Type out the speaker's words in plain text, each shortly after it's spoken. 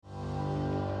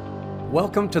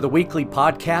Welcome to the weekly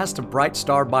podcast of Bright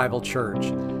Star Bible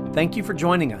Church. Thank you for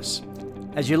joining us.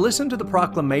 As you listen to the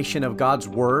proclamation of God's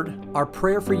Word, our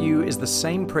prayer for you is the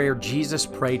same prayer Jesus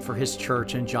prayed for His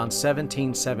church in John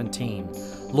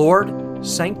 17:17. Lord,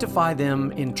 sanctify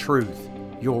them in truth.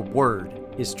 Your Word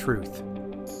is truth.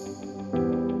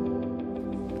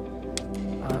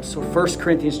 So 1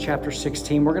 Corinthians chapter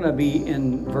 16, we're going to be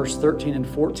in verse 13 and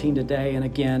 14 today. And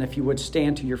again, if you would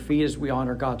stand to your feet as we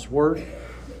honor God's Word.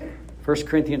 1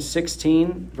 Corinthians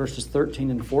 16, verses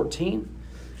 13 and 14.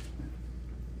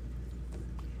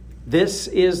 This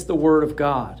is the Word of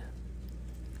God.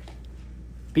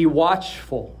 Be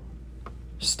watchful.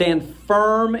 Stand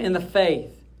firm in the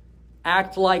faith.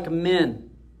 Act like men.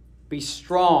 Be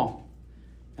strong.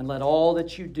 And let all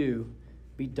that you do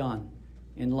be done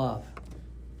in love.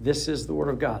 This is the Word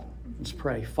of God. Let's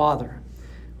pray. Father,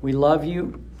 we love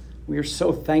you. We are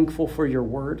so thankful for your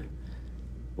Word.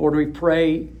 Lord, we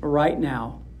pray right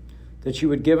now that you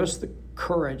would give us the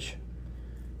courage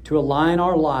to align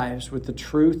our lives with the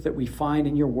truth that we find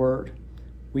in your Word.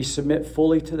 We submit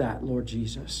fully to that, Lord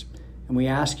Jesus. And we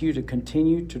ask you to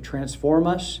continue to transform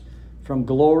us from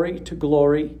glory to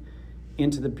glory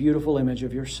into the beautiful image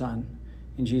of your Son.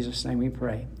 In Jesus' name we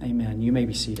pray. Amen. You may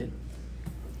be seated.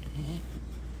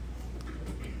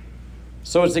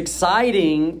 So it's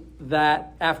exciting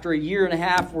that after a year and a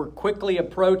half, we're quickly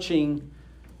approaching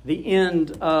the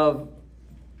end of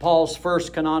Paul's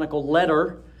first canonical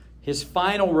letter, his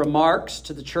final remarks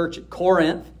to the church at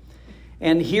Corinth.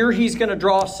 And here he's going to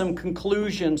draw some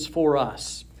conclusions for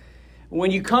us. When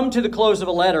you come to the close of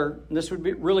a letter, and this would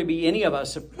really be any of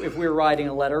us if we were writing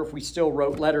a letter, if we still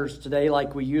wrote letters today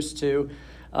like we used to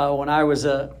when I was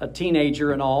a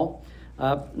teenager and all.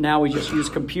 Now we just use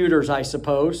computers, I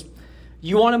suppose.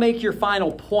 You want to make your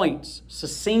final points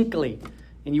succinctly,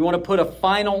 and you want to put a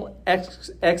final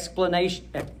exclamation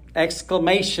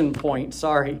point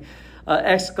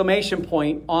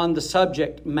on the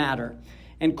subject matter.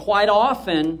 And quite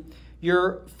often,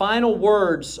 your final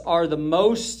words are the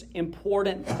most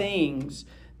important things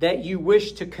that you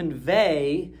wish to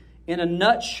convey in a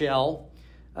nutshell,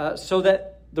 so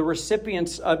that the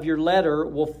recipients of your letter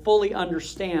will fully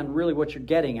understand really what you're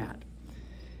getting at.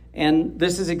 And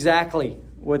this is exactly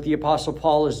what the Apostle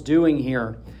Paul is doing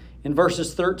here. In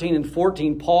verses 13 and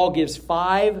 14, Paul gives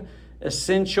 5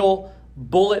 essential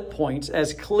bullet points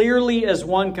as clearly as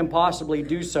one can possibly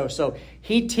do so. So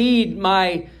he teed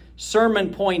my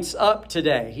sermon points up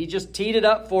today. He just teed it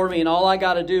up for me, and all I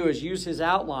got to do is use his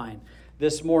outline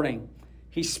this morning.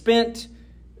 He spent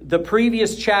the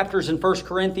previous chapters in 1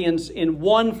 Corinthians in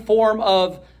one form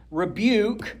of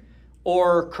rebuke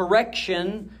or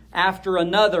correction after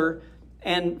another.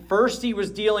 And first he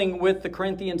was dealing with the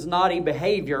Corinthians' naughty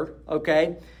behavior,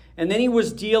 okay? And then he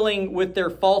was dealing with their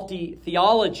faulty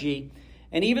theology.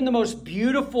 And even the most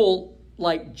beautiful,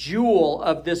 jewel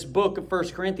of this book of 1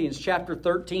 Corinthians, chapter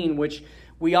 13, which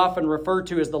we often refer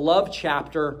to as the love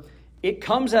chapter, it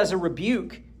comes as a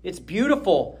rebuke. It's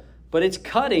beautiful, but it's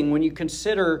cutting when you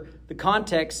consider the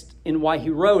context in why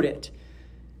he wrote it.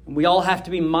 And we all have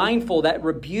to be mindful that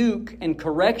rebuke and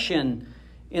correction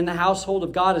in the household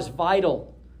of God is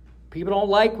vital. People don't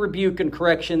like rebuke and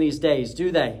correction these days,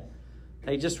 do they?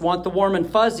 They just want the warm and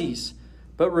fuzzies.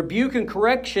 But rebuke and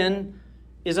correction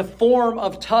is a form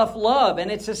of tough love, and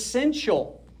it's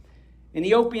essential. In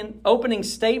the opening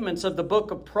statements of the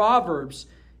book of Proverbs,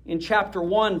 in chapter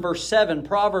 1, verse 7,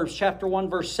 Proverbs chapter 1,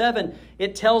 verse 7,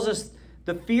 it tells us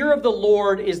the fear of the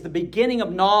Lord is the beginning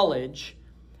of knowledge,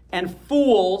 and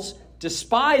fools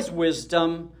despise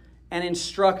wisdom and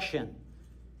instruction.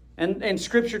 And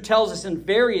Scripture tells us in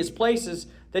various places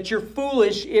that you're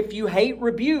foolish if you hate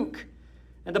rebuke.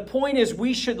 And the point is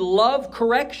we should love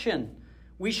correction.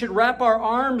 We should wrap our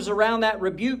arms around that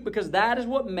rebuke, because that is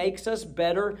what makes us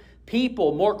better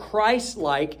people, more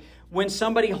Christ-like. When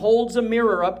somebody holds a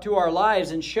mirror up to our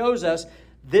lives and shows us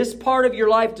this part of your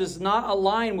life does not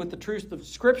align with the truth of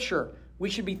Scripture, we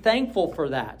should be thankful for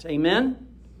that. Amen?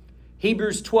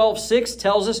 Hebrews 12:6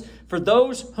 tells us, for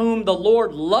those whom the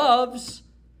Lord loves,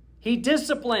 He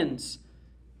disciplines,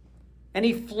 and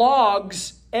He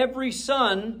flogs every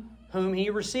son whom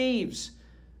He receives.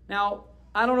 Now,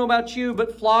 I don't know about you,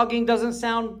 but flogging doesn't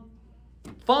sound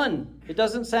fun. It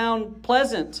doesn't sound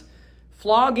pleasant.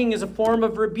 Flogging is a form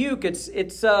of rebuke. It's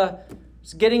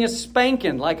getting a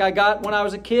spanking like I got when I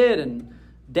was a kid, and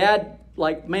Dad,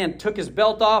 took his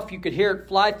belt off. You could hear it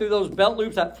fly through those belt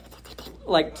loops, that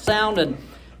sound, and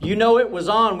you know it was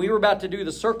on. We were about to do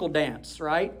the circle dance,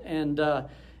 right? And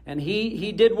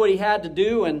he did what he had to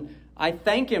do, and I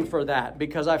thank him for that,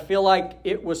 because I feel like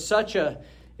it was such a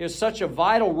It was such a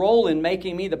vital role in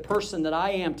making me the person that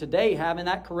I am today, having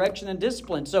that correction and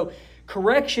discipline. So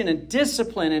correction and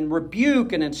discipline and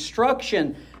rebuke and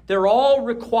instruction, they're all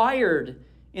required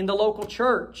in the local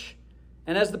church.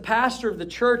 And as the pastor of the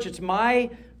church, it's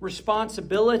my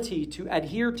responsibility to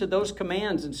adhere to those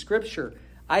commands in Scripture.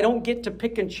 I don't get to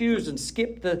pick and choose and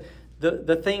skip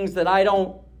the things that I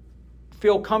don't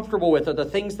feel comfortable with or the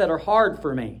things that are hard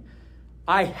for me.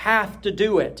 I have to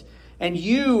do it. And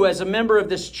you, as a member of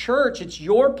this church, it's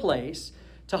your place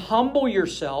to humble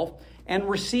yourself and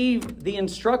receive the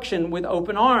instruction with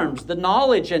open arms, the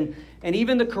knowledge and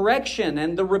even the correction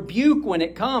and the rebuke when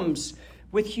it comes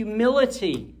with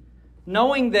humility,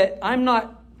 knowing that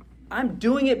I'm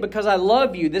doing it because I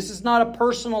love you. This is not a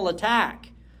personal attack.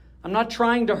 I'm not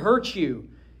trying to hurt you.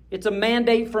 It's a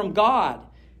mandate from God,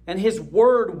 and His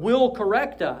Word will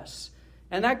correct us.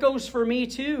 And that goes for me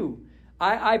too.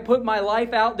 I put my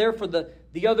life out there for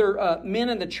the other men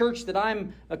in the church that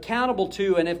I'm accountable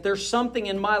to, and if there's something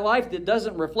in my life that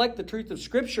doesn't reflect the truth of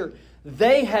Scripture,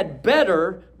 they had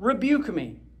better rebuke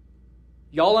me.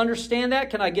 Y'all understand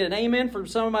that? Can I get an amen from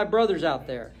some of my brothers out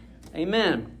there?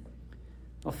 Amen.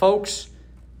 Well, folks,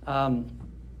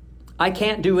 I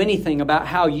can't do anything about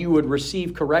how you would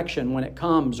receive correction when it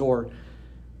comes, or,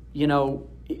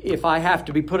 if I have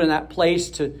to be put in that place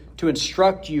to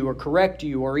instruct you or correct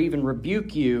you or even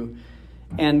rebuke you.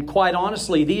 And quite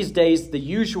honestly, these days, the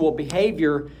usual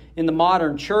behavior in the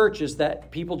modern church is that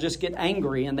people just get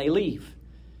angry and they leave.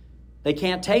 They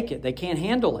can't take it. They can't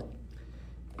handle it.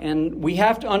 And we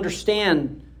have to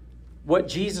understand what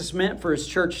Jesus meant for His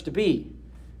church to be.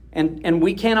 And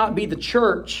we cannot be the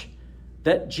church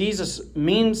that Jesus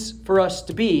means for us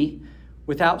to be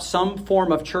without some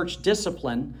form of church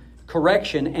discipline,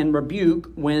 correction, and rebuke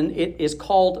when it is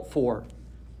called for.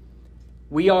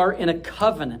 We are in a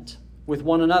covenant with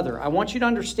one another. I want you to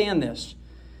understand this,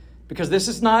 because this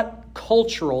is not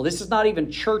cultural. This is not even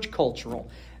church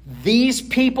cultural. These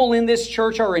people in this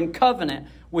church are in covenant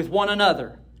with one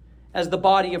another as the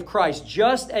body of Christ.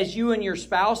 Just as you and your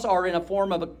spouse are in a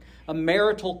form of a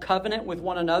marital covenant with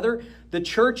one another, the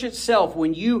church itself,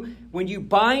 when you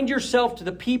bind yourself to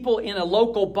the people in a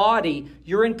local body,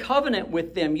 you're in covenant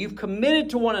with them. You've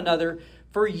committed to one another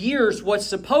for years, what's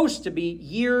supposed to be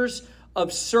years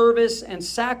of service and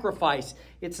sacrifice.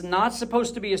 It's not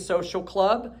supposed to be a social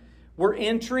club. We're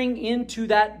entering into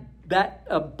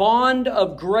that bond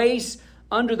of grace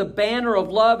under the banner of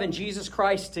love in Jesus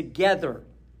Christ together.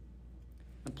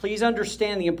 And please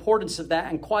understand the importance of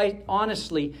that. And quite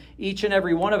honestly, each and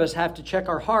every one of us have to check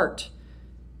our heart.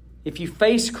 If you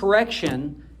face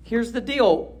correction, here's the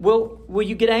deal. Will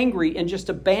you get angry and just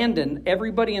abandon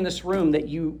everybody in this room that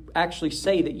you actually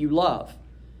say that you love?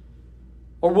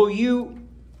 Or will you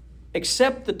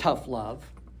accept the tough love,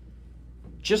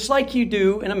 just like you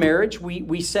do in a marriage?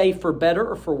 We say for better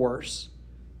or for worse,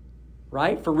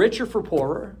 right? For rich or for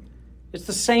poorer. It's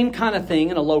the same kind of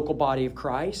thing in a local body of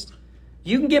Christ.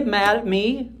 You can get mad at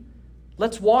me.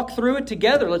 Let's walk through it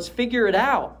together. Let's figure it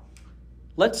out.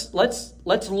 Let's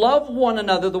love one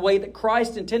another the way that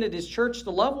Christ intended His church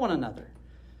to love one another.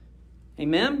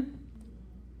 Amen?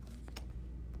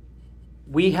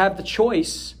 We have the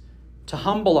choice to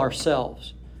humble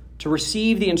ourselves, to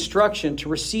receive the instruction, to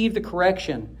receive the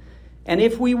correction. And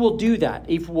if we will do that,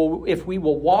 if we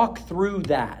will walk through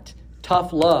that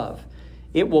tough love,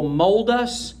 it will mold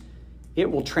us, it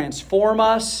will transform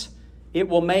us, it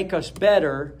will make us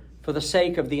better for the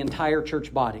sake of the entire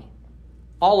church body.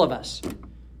 All of us.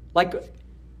 Like,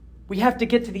 we have to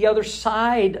get to the other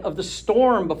side of the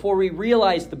storm before we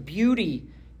realize the beauty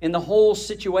in the whole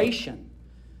situation.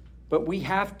 But we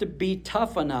have to be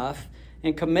tough enough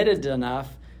and committed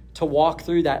enough to walk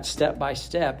through that step by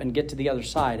step and get to the other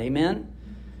side. Amen?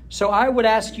 So I would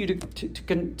ask you to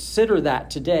consider that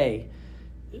today.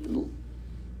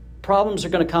 Problems are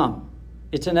going to come.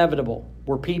 It's inevitable.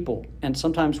 We're people, and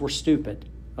sometimes we're stupid,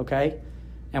 okay?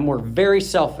 And we're very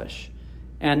selfish.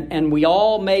 And we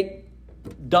all make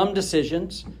dumb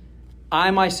decisions,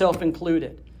 I myself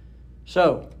included.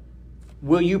 So,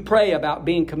 will you pray about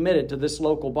being committed to this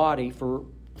local body for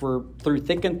through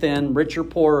thick and thin, rich or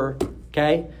poorer,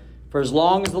 okay? For as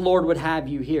long as the Lord would have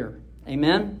you here.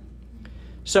 Amen?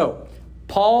 So,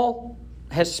 Paul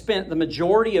has spent the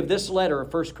majority of this letter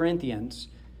of 1 Corinthians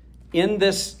in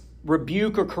this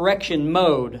rebuke or correction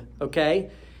mode, okay?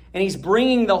 And he's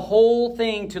bringing the whole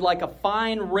thing to like a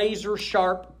fine razor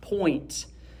sharp point.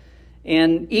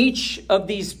 And each of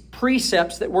these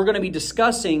precepts that we're going to be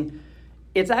discussing,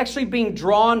 it's actually being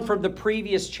drawn from the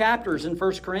previous chapters in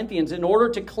 1 Corinthians in order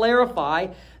to clarify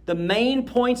the main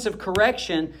points of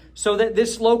correction so that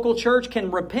this local church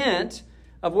can repent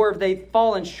of where they've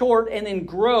fallen short and then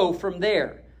grow from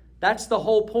there. That's the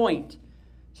whole point.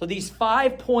 So these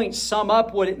 5 points sum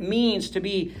up what it means to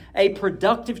be a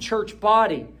productive church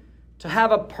body, to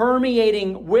have a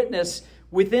permeating witness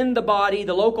within the body,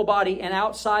 the local body, and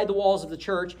outside the walls of the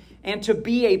church, and to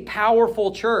be a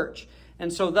powerful church.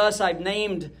 And so thus I've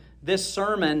named this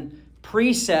sermon,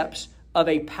 Precepts of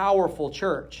a Powerful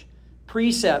Church.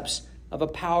 Precepts of a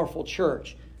Powerful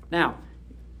Church. Now,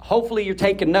 hopefully you're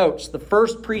taking notes. The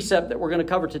first precept that we're going to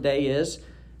cover today is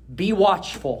be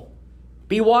watchful.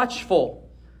 Be watchful.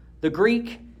 The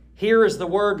Greek here is the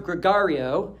word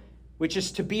gregario, which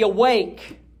is to be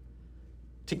awake,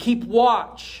 to keep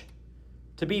watch,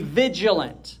 to be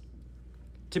vigilant,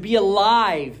 to be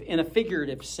alive in a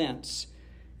figurative sense.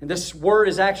 And this word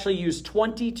is actually used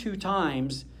 22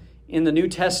 times in the New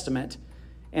Testament.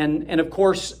 And of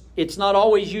course, it's not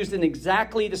always used in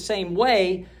exactly the same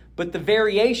way, but the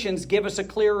variations give us a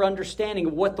clearer understanding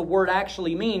of what the word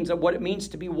actually means, of what it means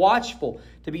to be watchful,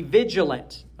 to be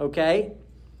vigilant, okay?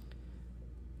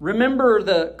 Remember,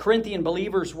 the Corinthian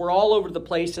believers were all over the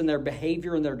place in their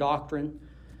behavior and their doctrine.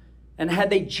 And had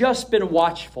they just been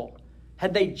watchful,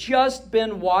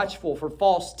 for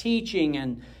false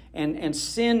teaching and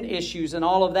sin issues and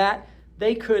all of that,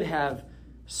 they could have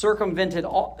circumvented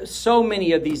so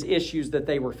many of these issues that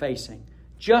they were facing.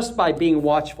 Just by being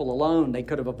watchful alone, they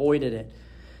could have avoided it.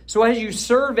 So as you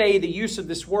survey the use of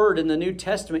this word in the New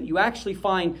Testament, you actually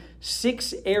find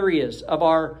 6 areas of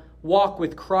our walk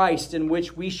with Christ in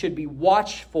which we should be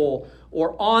watchful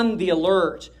or on the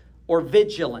alert or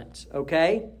vigilant,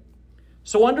 okay?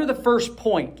 So under the first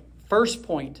point,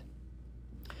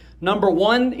 number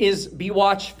 1 is be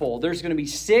watchful. There's going to be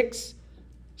 6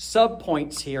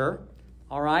 subpoints here,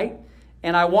 all right?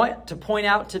 And I want to point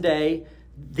out today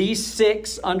these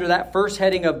 6 under that first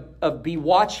heading of be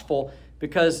watchful,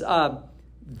 because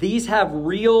these have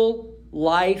real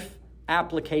life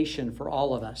application for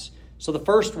all of us. So the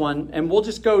first one, and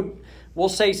we'll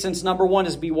say since number 1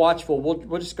 is be watchful,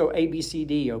 we'll just go A, B, C,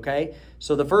 D, okay?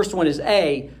 So the first one is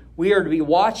A, we are to be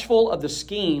watchful of the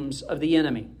schemes of the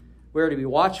enemy. We are to be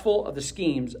watchful of the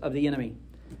schemes of the enemy.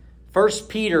 1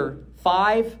 Peter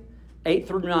 5, 8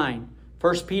 through 9.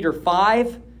 1 Peter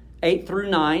 5, 8 through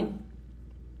 9.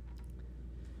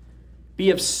 Be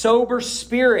of sober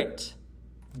spirit.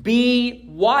 Be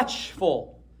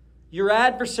watchful. Your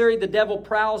adversary, the devil,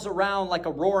 prowls around like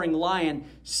a roaring lion,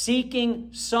 seeking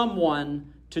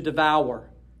someone to devour.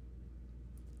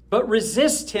 But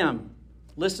resist him.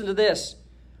 Listen to this.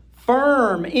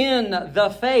 Firm in the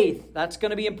faith. That's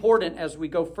going to be important as we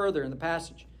go further in the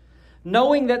passage.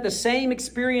 Knowing that the same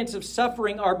experience of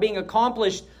suffering are being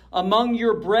accomplished among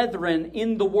your brethren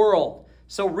in the world.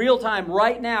 So real time,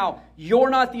 right now, you're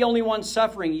not the only one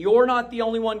suffering. You're not the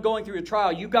only one going through a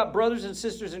trial. You've got brothers and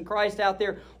sisters in Christ out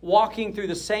there walking through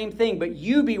the same thing. But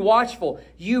you be watchful.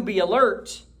 You be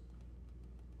alert.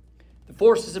 The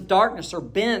forces of darkness are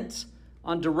bent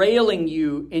on derailing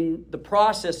you in the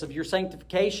process of your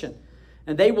sanctification.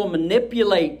 And they will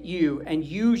manipulate you and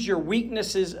use your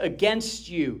weaknesses against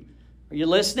you. Are you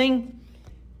listening?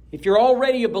 If you're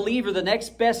already a believer, the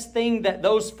next best thing that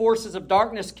those forces of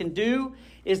darkness can do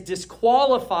is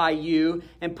disqualify you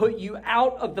and put you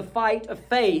out of the fight of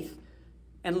faith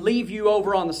and leave you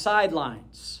over on the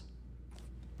sidelines.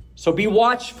 So be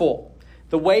watchful.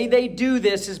 The way they do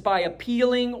this is by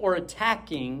appealing or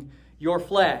attacking your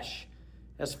flesh.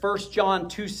 As 1 John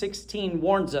 2:16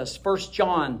 warns us, 1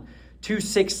 John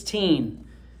 2:16,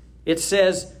 it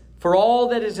says, "For all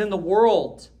that is in the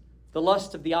world, the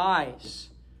lust of the eyes,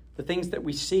 the things that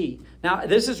we see." Now,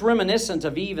 this is reminiscent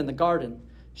of Eve in the garden.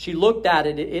 She looked at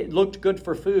it. It looked good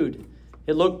for food.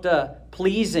 It looked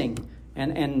pleasing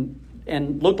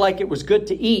and looked like it was good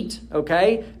to eat,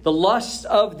 okay? The lust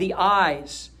of the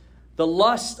eyes, the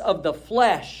lust of the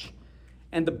flesh,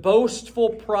 and the boastful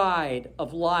pride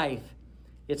of life.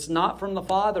 It's not from the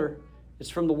Father. It's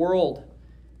from the world.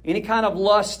 Any kind of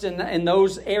lust in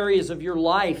those areas of your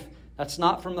life, that's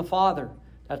not from the Father.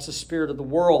 That's the spirit of the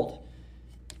world.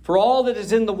 For all that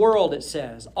is in the world, it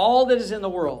says. All that is in the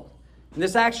world. And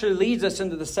this actually leads us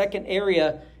into the second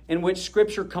area in which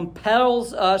Scripture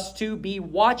compels us to be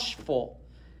watchful.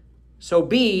 So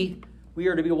B, we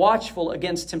are to be watchful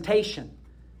against temptation.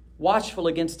 Watchful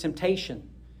against temptation.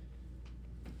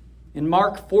 In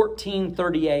Mark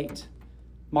 14:38,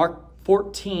 Mark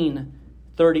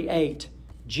 14:38,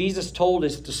 Jesus told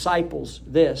his disciples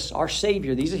this, our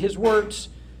Savior, these are his words,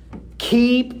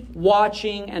 "Keep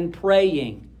watching and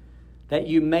praying that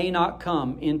you may not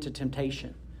come into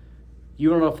temptation." You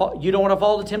don't want to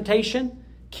fall to temptation?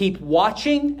 Keep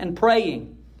watching and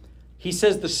praying. He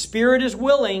says the spirit is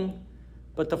willing,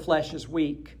 but the flesh is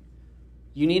weak.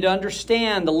 You need to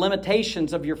understand the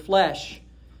limitations of your flesh.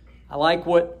 I like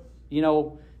what,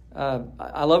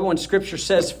 I love it when Scripture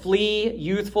says, flee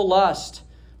youthful lust.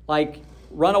 Like,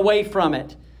 run away from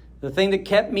it. The thing that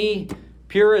kept me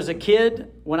pure as a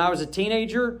kid when I was a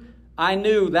teenager, I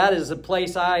knew that is a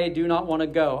place I do not want to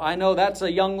go. I know that's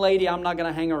a young lady I'm not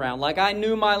going to hang around. Like, I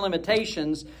knew my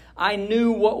limitations. I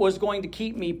knew what was going to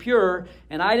keep me pure,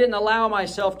 and I didn't allow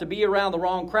myself to be around the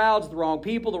wrong crowds, the wrong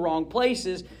people, the wrong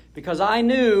places, because I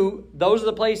knew those are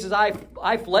the places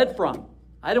I fled from.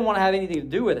 I didn't want to have anything to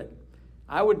do with it.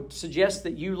 I would suggest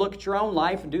that you look at your own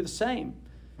life and do the same.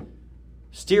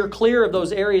 Steer clear of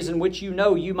those areas in which you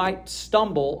know you might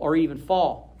stumble or even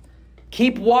fall.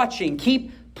 Keep watching,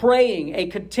 keep praying, a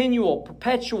continual,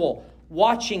 perpetual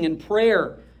watching and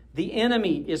prayer. The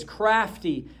enemy is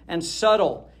crafty and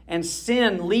subtle, and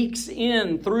sin leaks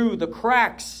in through the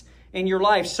cracks in your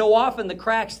life. So often the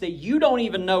cracks that you don't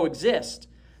even know exist,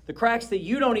 the cracks that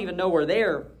you don't even know are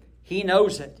there, he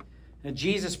knows it. And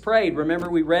Jesus prayed, remember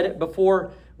we read it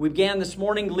before we began this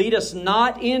morning, lead us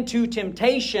not into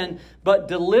temptation, but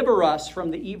deliver us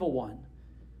from the evil one.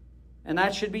 And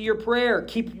that should be your prayer.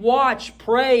 Keep watch,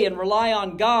 pray, and rely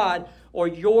on God, or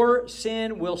your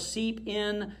sin will seep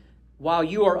in while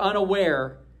you are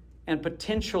unaware and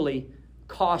potentially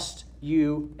cost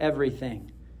you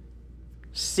everything.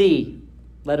 C,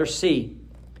 letter C.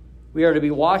 We are to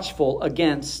be watchful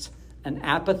against an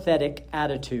apathetic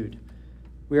attitude.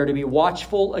 We are to be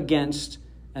watchful against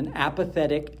an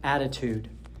apathetic attitude.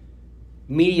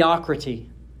 Mediocrity,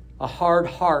 a hard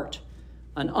heart,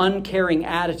 an uncaring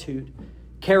attitude,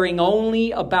 caring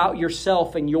only about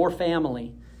yourself and your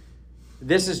family.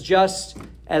 This is just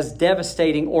as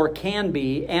devastating, or can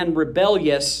be, and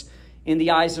rebellious in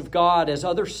the eyes of God as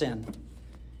other sin.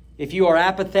 If you are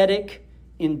apathetic,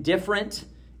 indifferent,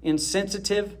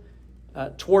 insensitive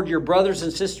toward your brothers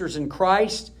and sisters in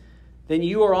Christ, then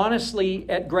you are honestly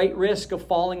at great risk of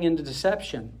falling into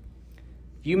deception.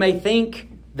 You may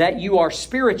think that you are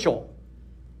spiritual.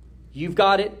 You've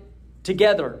got it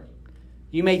together.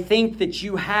 You may think that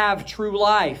you have true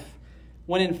life,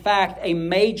 when in fact a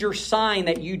major sign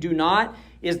that you do not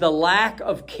is the lack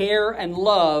of care and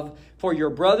love for your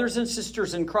brothers and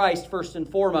sisters in Christ, first and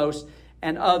foremost,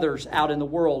 and others out in the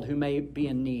world who may be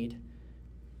in need.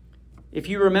 If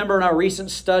you remember in our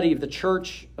recent study of the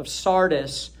church of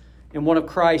Sardis, in one of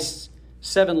Christ's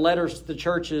 7 letters to the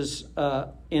churches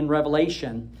in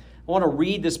Revelation, I want to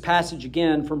read this passage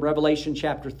again from Revelation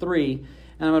chapter 3,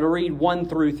 and I'm going to read 1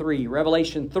 through 3.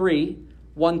 Revelation 3,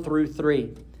 1 through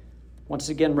 3. Once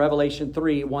again, Revelation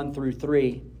 3, 1 through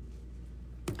 3.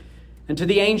 And to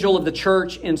the angel of the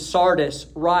church in Sardis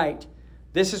write,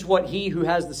 this is what he who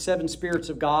has the 7 spirits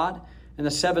of God and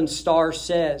the 7 stars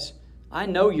says, I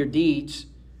know your deeds,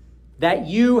 that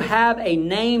you have a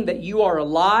name, that you are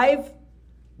alive,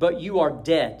 but you are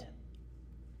dead.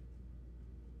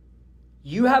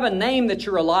 You have a name that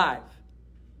you're alive.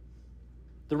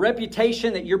 The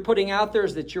reputation that you're putting out there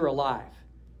is that you're alive,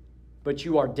 but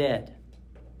you are dead.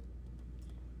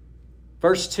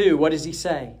 Verse 2, what does he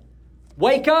say?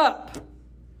 Wake up!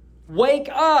 Wake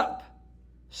up!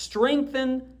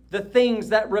 Strengthen the things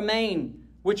that remain,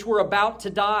 which were about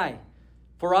to die.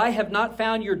 For I have not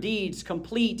found your deeds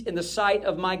complete in the sight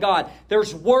of my God.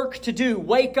 There's work to do.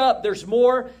 Wake up. There's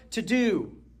more to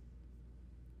do.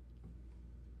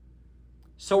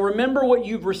 So remember what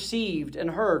you've received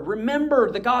and heard.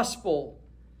 Remember the gospel.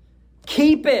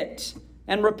 Keep it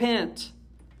and repent.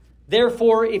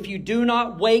 Therefore, if you do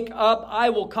not wake up,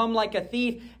 I will come like a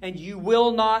thief, and you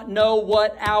will not know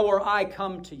what hour I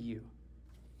come to you.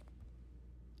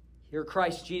 Here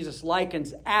Christ Jesus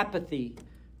likens apathy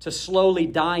to slowly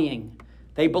dying.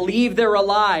 They believe they're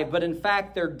alive, but in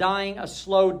fact they're dying a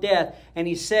slow death. And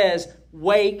he says,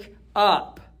 wake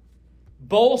up.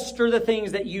 Bolster the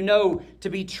things that you know to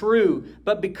be true.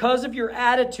 But because of your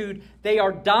attitude, they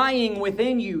are dying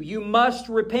within you. You must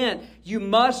repent. You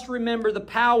must remember the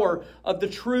power of the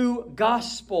true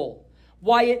gospel.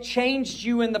 Why it changed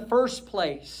you in the first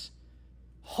place.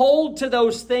 Hold to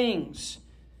those things.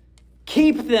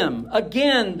 Keep them.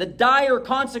 Again, the dire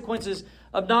consequences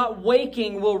of not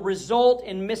waking will result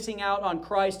in missing out on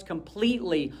Christ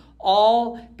completely,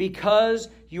 all because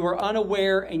you are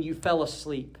unaware and you fell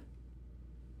asleep.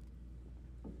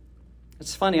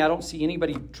 It's funny, I don't see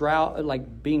anybody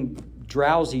being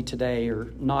drowsy today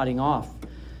or nodding off.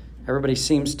 Everybody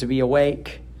seems to be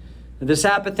awake. This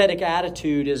apathetic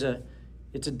attitude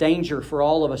it's a danger for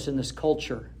all of us in this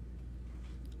culture.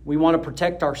 We want to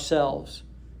protect ourselves.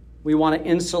 We want to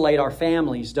insulate our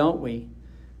families, don't we?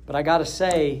 But I got to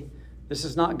say, this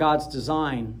is not God's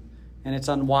design, and it's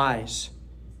unwise.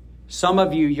 Some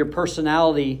of you, your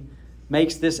personality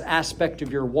makes this aspect of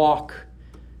your walk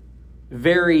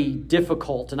very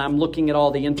difficult. And I'm looking at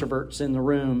all the introverts in the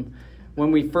room.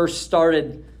 When we first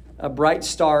started a Bright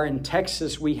Star in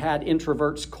Texas, we had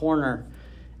Introverts Corner.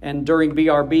 And during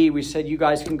BRB, we said, you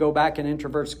guys can go back in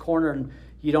Introverts Corner and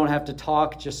you don't have to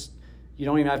talk. You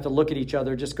don't even have to look at each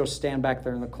other. Just go stand back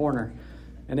there in the corner.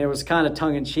 And it was kind of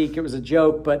tongue-in-cheek. It was a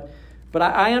joke. But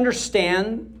I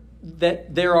understand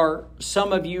that there are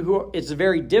some of you who it's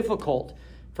very difficult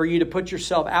for you to put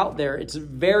yourself out there. It's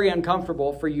very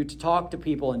uncomfortable for you to talk to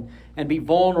people and be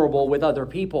vulnerable with other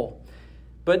people.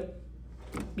 But,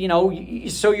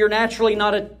 so you're naturally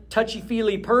not a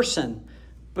touchy-feely person.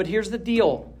 But here's the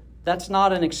deal. That's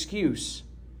not an excuse.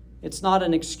 It's not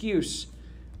an excuse.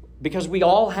 Because we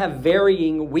all have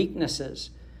varying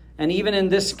weaknesses. And even in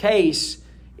this case,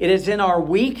 it is in our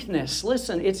weakness.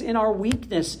 Listen, it's in our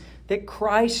weakness that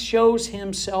Christ shows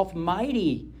himself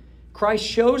mighty. Christ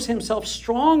shows himself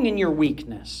strong in your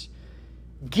weakness.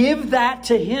 Give that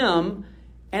to him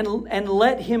and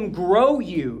let him grow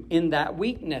you in that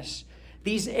weakness.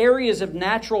 These areas of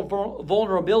natural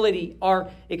vulnerability are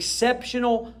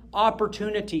exceptional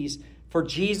opportunities for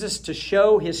Jesus to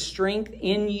show his strength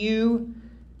in you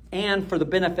and for the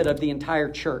benefit of the entire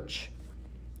church.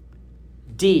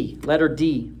 D, letter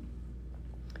D.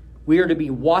 We are to be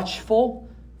watchful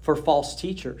for false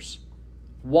teachers.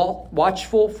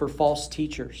 Watchful for false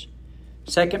teachers.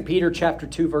 2 Peter chapter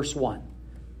 2, verse 1.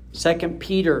 2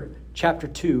 Peter chapter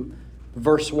 2,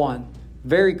 verse 1.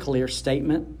 Very clear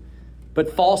statement.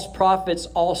 But false prophets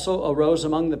also arose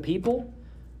among the people,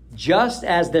 just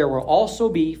as there will also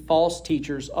be false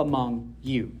teachers among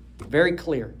you. Very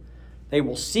clear. They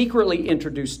will secretly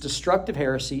introduce destructive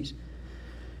heresies,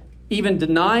 even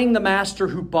denying the master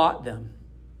who bought them,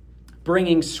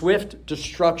 bringing swift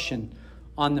destruction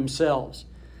on themselves.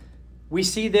 We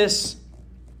see this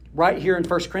right here in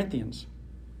 1 Corinthians.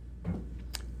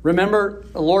 Remember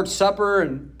the Lord's Supper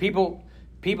and people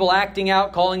acting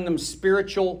out, calling them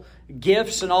spiritual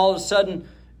gifts, and all of a sudden,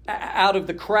 out of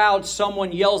the crowd,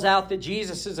 someone yells out that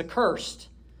Jesus is accursed.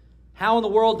 How in the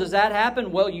world does that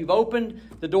happen? Well, you've opened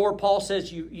the door. Paul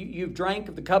says you've drank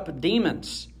of the cup of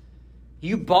demons.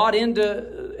 You bought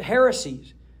into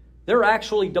heresies. There are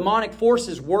actually demonic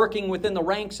forces working within the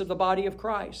ranks of the body of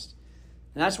Christ.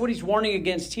 And that's what he's warning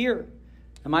against here.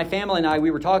 And my family and I,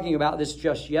 we were talking about this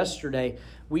just yesterday.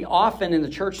 We often in the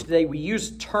church today, we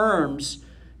use terms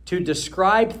to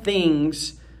describe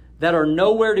things that are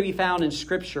nowhere to be found in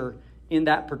Scripture in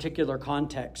that particular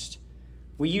context.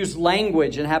 We use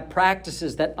language and have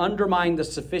practices that undermine the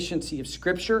sufficiency of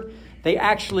Scripture. They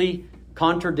actually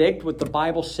contradict what the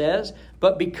Bible says,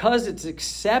 but because it's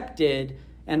accepted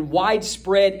and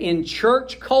widespread in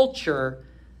church culture,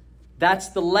 that's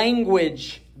the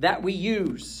language that we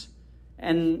use.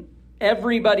 And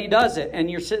everybody does it.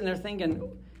 And you're sitting there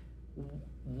thinking,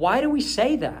 why do we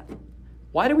say that?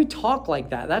 Why do we talk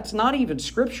like that? That's not even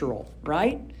scriptural,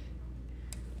 right?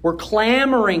 We're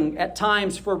clamoring at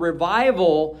times for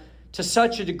revival to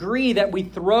such a degree that we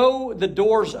throw the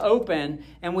doors open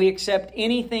and we accept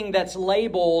anything that's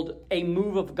labeled a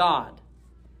move of God.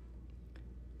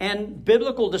 And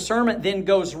biblical discernment then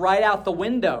goes right out the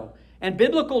window. And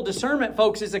biblical discernment,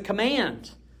 folks, is a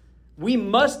command. We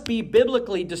must be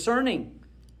biblically discerning.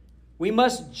 We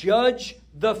must judge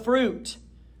the fruit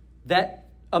that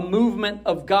a movement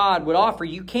of God would offer.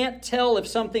 You can't tell if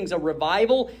something's a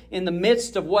revival in the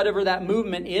midst of whatever that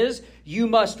movement is. You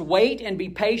must wait and be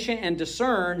patient and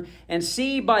discern and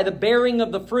see by the bearing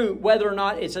of the fruit whether or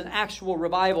not it's an actual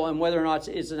revival and whether or not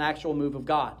it's an actual move of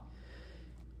God.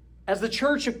 As the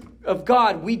church of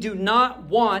God, we do not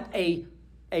want a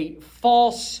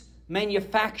false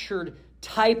manufactured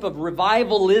type of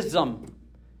revivalism.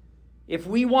 If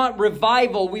we want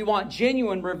revival, we want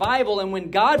genuine revival. And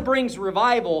when God brings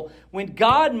revival, when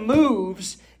God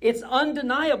moves, it's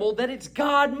undeniable that it's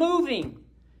God moving.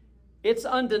 It's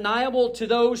undeniable to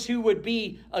those who would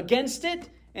be against it,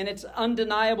 and it's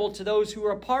undeniable to those who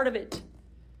are a part of it.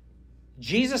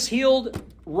 Jesus healed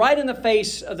right in the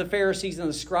face of the Pharisees and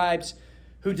the scribes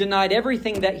who denied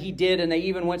everything that he did, and they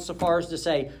even went so far as to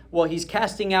say, well, he's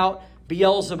casting out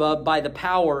Beelzebub by the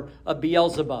power of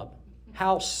Beelzebub.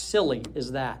 How silly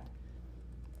is that?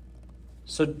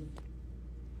 So,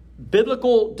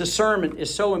 biblical discernment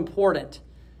is so important.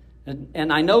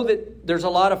 And I know that there's a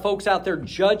lot of folks out there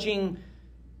judging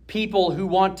people who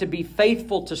want to be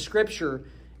faithful to Scripture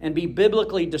and be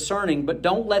biblically discerning, but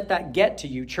don't let that get to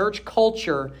you. Church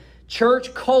culture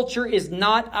is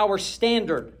not our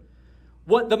standard.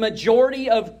 what the majority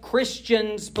of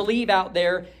Christians believe out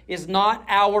there is not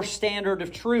our standard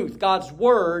of truth. God's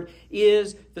Word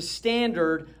is the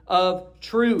standard of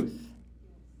truth.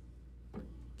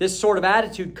 This sort of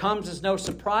attitude comes as no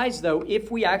surprise, though,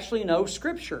 if we actually know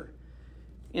Scripture.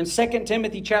 In 2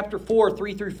 Timothy chapter 4,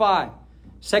 3 through 5.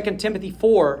 2 Timothy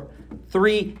 4,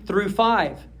 3 through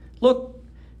 5. Look,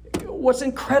 what's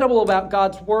incredible about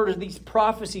God's Word are these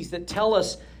prophecies that tell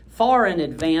us far in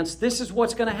advance this is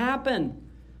what's going to happen.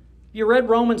 You read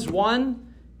Romans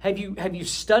 1? Have you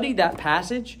studied that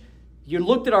passage? You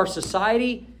looked at our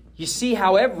society? You see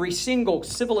how every single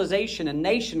civilization and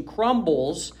nation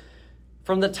crumbles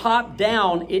from the top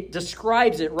down. It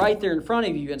describes it right there in front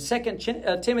of you. In 2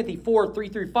 Timothy 4, 3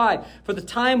 through 5, for the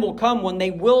time will come when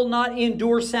they will not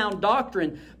endure sound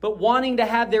doctrine, but wanting to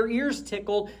have their ears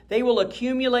tickled, they will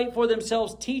accumulate for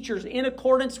themselves teachers in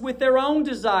accordance with their own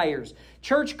desires.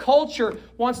 Church culture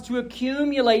wants to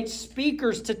accumulate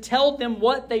speakers to tell them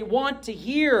what they want to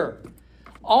hear.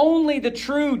 Only the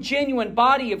true, genuine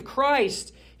body of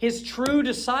Christ, His true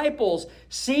disciples,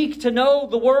 seek to know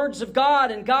the words of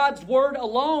God and God's Word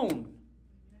alone.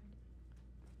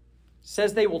 It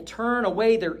says they will turn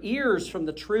away their ears from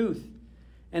the truth,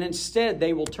 and instead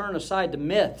they will turn aside to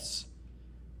myths.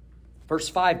 Verse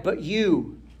 5, but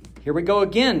you, here we go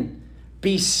again,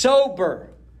 be sober.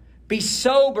 Be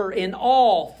sober in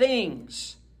all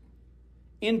things.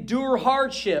 Endure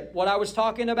hardship, what I was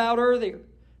talking about earlier.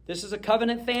 This is a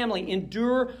covenant family.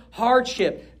 Endure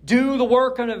hardship. Do the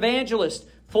work of an evangelist.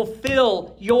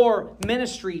 Fulfill your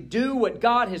ministry. Do what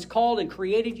God has called and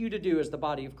created you to do as the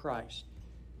body of Christ.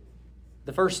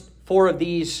 The first 4 of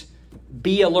these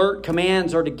be alert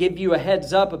commands are to give you a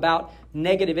heads up about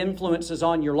negative influences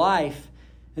on your life.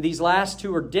 And these last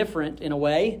 2 are different in a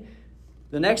way.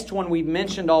 The next one we've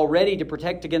mentioned already, to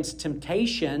protect against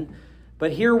temptation.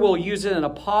 But here we'll use it in a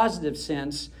positive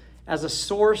sense as a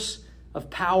source of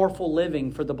powerful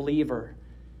living for the believer.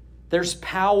 There's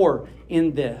power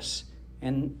in this.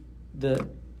 And the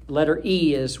letter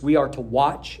E is we are to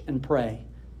watch and pray.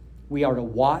 We are to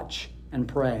watch and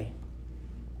pray.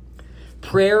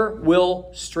 Prayer will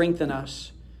strengthen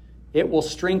us. It will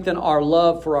strengthen our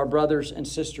love for our brothers and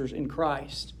sisters in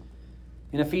Christ.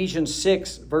 In Ephesians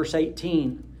 6, verse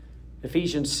 18.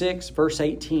 Ephesians 6, verse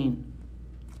 18.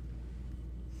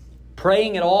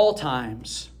 Praying at all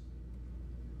times.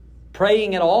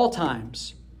 Praying at all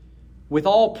times. With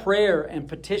all prayer and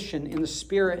petition in the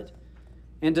Spirit.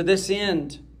 And to this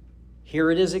end, here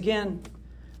it is again.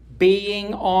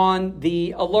 Being on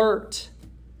the alert.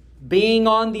 Being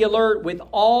on the alert with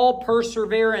all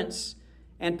perseverance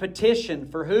and petition.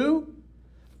 For who?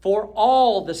 For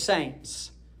all the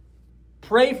saints.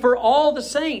 Pray for all the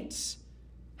saints,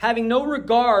 having no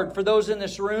regard for those in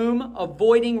this room,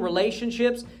 avoiding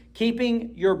relationships,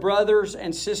 keeping your brothers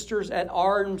and sisters at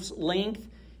arm's length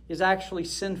is actually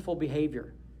sinful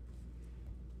behavior.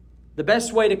 The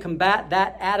best way to combat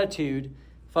that attitude,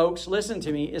 folks, listen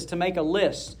to me, is to make a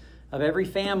list of every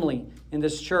family in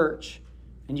this church.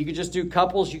 And you can just do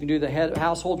couples, you can do the head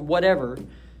household, whatever.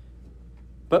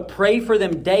 But pray for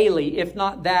them daily, if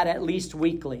not that, at least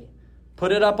weekly.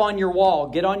 Put it up on your wall.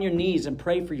 Get on your knees and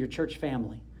pray for your church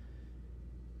family.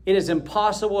 It is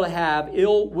impossible to have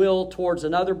ill will towards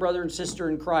another brother and sister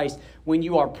in Christ when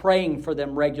you are praying for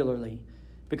them regularly,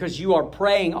 because you are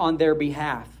praying on their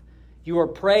behalf. You are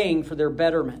praying for their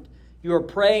betterment. You are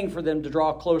praying for them to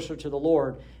draw closer to the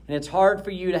Lord. And it's hard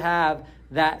for you to have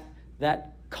that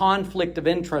conflict of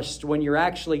interest when you're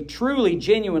actually truly,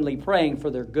 genuinely praying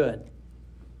for their good.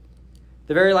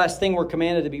 The very last thing we're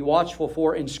commanded to be watchful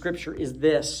for in Scripture is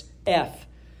this, F.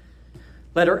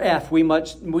 Letter F, we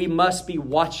must be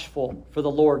watchful for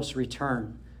the Lord's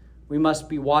return. We must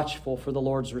be watchful for the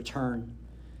Lord's return.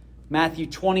 Matthew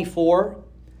 24,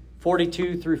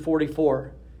 42 through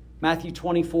 44. Matthew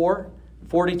 24,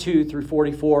 42 through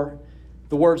 44.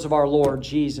 The words of our Lord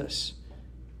Jesus.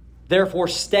 Therefore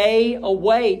stay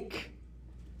awake.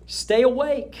 Stay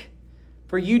awake.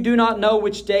 For you do not know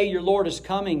which day your Lord is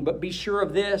coming, but be sure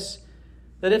of this,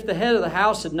 that if the head of the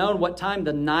house had known what time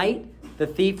the night the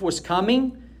thief was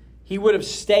coming, he would have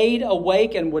stayed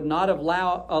awake and would not have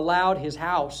allowed his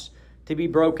house to be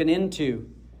broken into.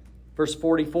 Verse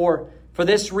 44, for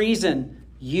this reason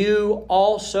you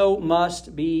also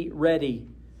must be ready,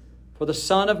 for the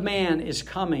Son of Man is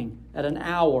coming at an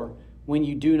hour when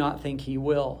you do not think he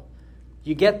will.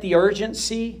 You get the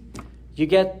urgency? You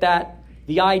get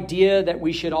the idea that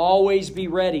we should always be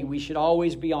ready. We should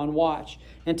always be on watch.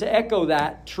 And to echo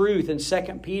that truth in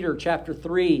 2 Peter chapter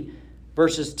 3,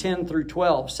 verses 10 through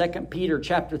 12. 2 Peter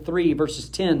chapter 3, verses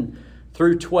 10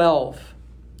 through 12.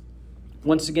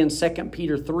 Once again, 2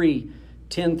 Peter 3,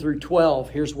 10 through 12.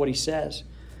 Here's what he says.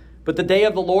 But the day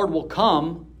of the Lord will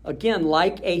come, again,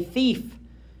 like a thief,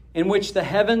 in which the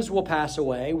heavens will pass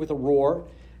away with a roar,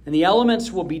 and the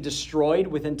elements will be destroyed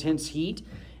with intense heat,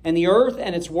 and the earth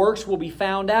and its works will be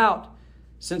found out.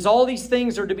 Since all these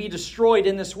things are to be destroyed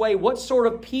in this way, what sort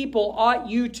of people ought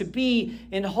you to be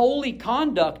in holy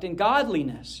conduct and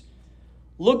godliness,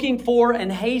 looking for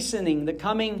and hastening the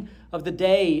coming of the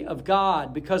day of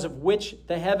God, because of which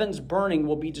the heavens burning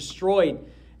will be destroyed,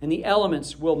 and the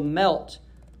elements will melt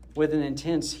with an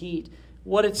intense heat.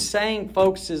 What it's saying,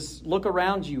 folks, is look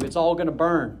around you. It's all going to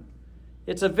burn.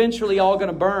 It's eventually all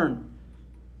going to burn.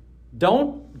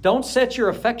 Don't set your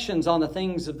affections on the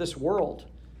things of this world.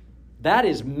 That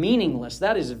is meaningless.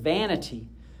 That is vanity.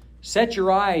 Set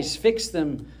your eyes, fix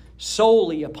them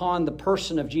solely upon the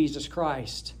person of Jesus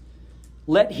Christ.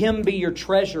 Let Him be your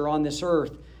treasure on this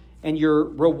earth, and your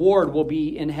reward will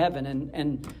be in heaven.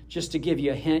 And just to give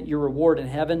you a hint, your reward in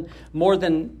heaven, more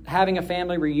than having a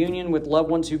family reunion with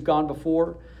loved ones who've gone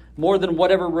before, more than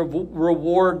whatever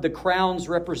reward the crowns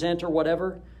represent or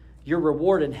whatever, your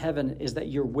reward in heaven is that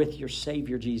you're with your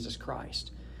Savior, Jesus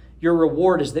Christ. Your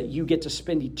reward is that you get to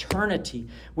spend eternity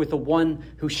with the one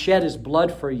who shed His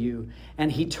blood for you,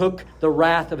 and He took the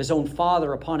wrath of His own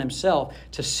Father upon Himself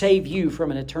to save you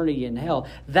from an eternity in hell.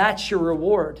 That's your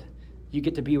reward. You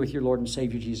get to be with your Lord and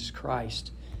Savior, Jesus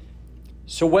Christ.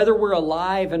 So whether we're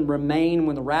alive and remain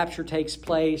when the rapture takes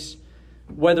place,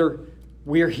 whether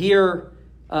we're here,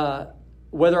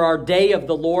 whether our day of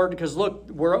the Lord, because look,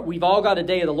 we've all got a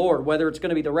day of the Lord, whether it's going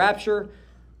to be the rapture,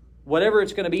 whatever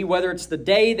it's going to be, whether it's the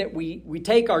day that we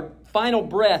take our final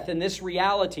breath in this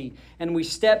reality and we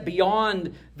step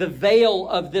beyond the veil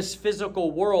of this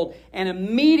physical world and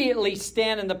immediately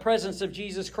stand in the presence of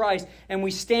Jesus Christ and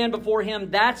we stand before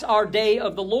Him, that's our day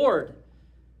of the Lord.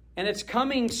 And it's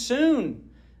coming soon.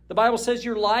 The Bible says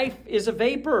your life is a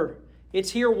vapor.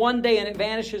 It's here one day and it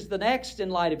vanishes the next in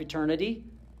light of eternity.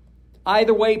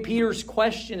 Either way, Peter's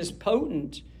question is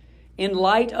potent. In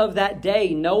light of that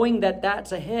day, knowing that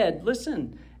that's ahead,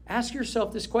 listen, ask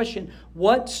yourself this question.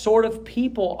 What sort of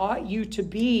people ought you to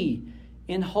be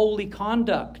in holy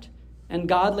conduct and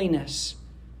godliness?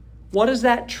 What is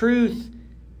that truth?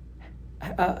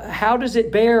 How does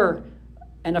it bear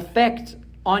an effect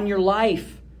on your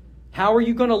life? How are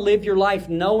you going to live your life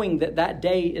knowing that that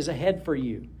day is ahead for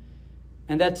you?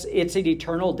 And it's an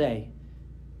eternal day.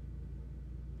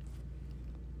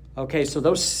 Okay, so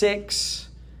those 6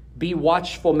 be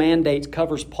watchful mandates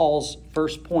covers Paul's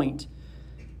first point.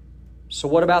 So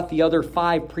what about the other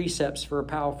 5 precepts for a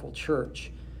powerful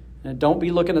church? And don't be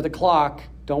looking at the clock.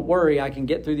 Don't worry, I can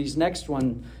get through these next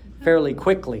one fairly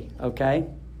quickly, okay?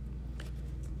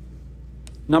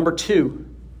 Number 2.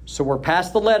 So we're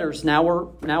past the letters. Now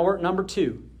we're at number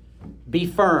 2. Be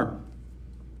firm.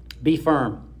 Be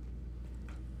firm.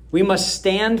 We must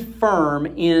stand firm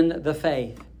in the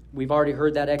faith. We've already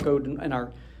heard that echoed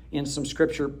in some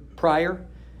scripture prior.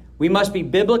 We must be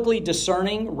biblically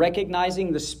discerning,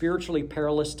 recognizing the spiritually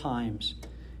perilous times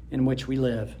in which we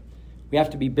live. We have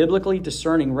to be biblically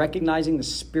discerning, recognizing the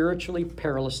spiritually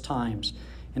perilous times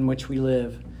in which we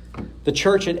live. The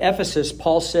church at Ephesus,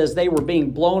 Paul says they were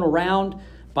being blown around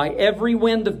by every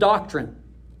wind of doctrine.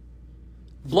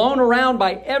 Blown around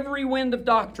by every wind of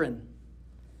doctrine.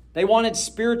 They wanted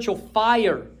spiritual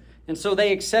fire, and so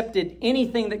they accepted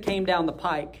anything that came down the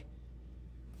pike.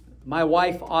 My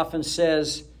wife often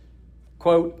says,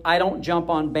 quote, I don't jump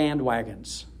on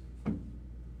bandwagons.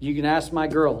 You can ask my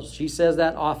girls. She says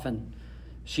that often.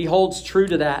 She holds true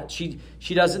to that. She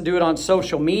doesn't do it on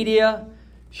social media.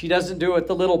 She doesn't do it with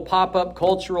the little pop-up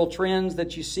cultural trends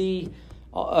that you see,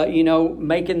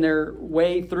 making their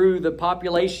way through the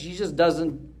population. She just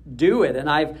doesn't do it. And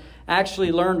I've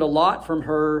actually learned a lot from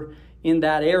her in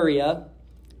that area.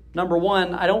 Number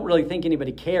one, I don't really think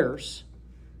anybody cares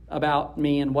about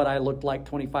me and what I looked like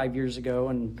 25 years ago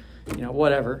and,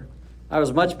 whatever. I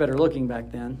was much better looking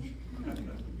back then.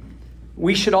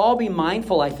 We should all be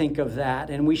mindful, I think, of that,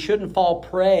 and we shouldn't fall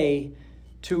prey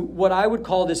to what I would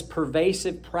call this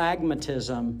pervasive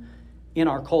pragmatism in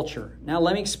our culture. Now,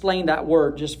 let me explain that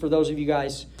word just for those of you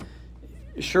guys.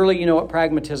 Surely you know what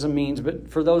pragmatism means,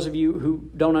 but for those of you who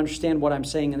don't understand what I'm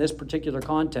saying in this particular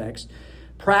context,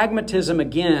 pragmatism,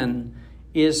 again,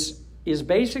 is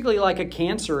basically like a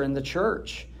cancer in the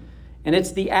church. And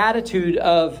it's the attitude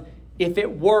of, if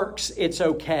it works, it's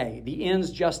okay. The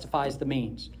ends justifies the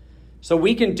means. So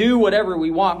we can do whatever we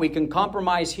want. We can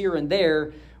compromise here and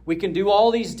there. We can do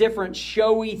all these different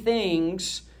showy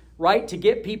things, right, to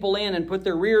get people in and put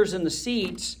their rears in the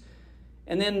seats.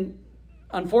 And then,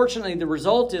 unfortunately, the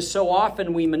result is so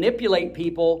often we manipulate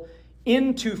people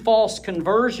into false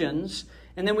conversions.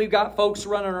 And then we've got folks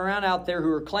running around out there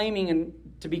who are claiming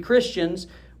to be Christians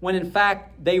when in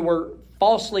fact they were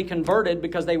falsely converted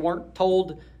because they weren't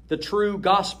told the true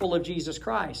gospel of Jesus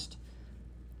Christ.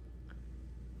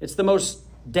 It's the most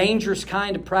dangerous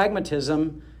kind of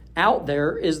pragmatism out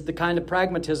there, is the kind of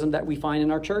pragmatism that we find in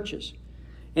our churches.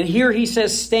 And here he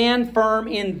says, stand firm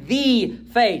in the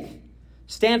faith.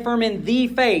 Stand firm in the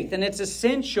faith. And it's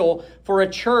essential for a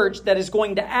church that is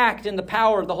going to act in the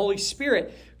power of the Holy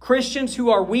Spirit. Christians who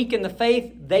are weak in the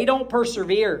faith, they don't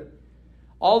persevere.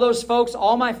 All those folks,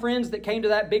 all my friends that came to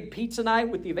that big pizza night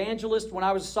with the evangelist when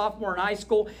I was a sophomore in high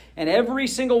school, and every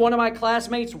single one of my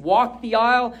classmates walked the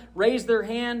aisle, raised their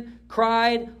hand,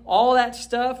 cried, all that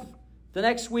stuff. The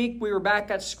next week we were back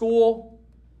at school.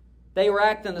 They were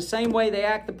acting the same way they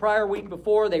acted the prior week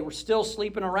before. They were still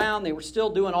sleeping around. They were still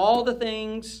doing all the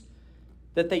things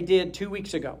that they did 2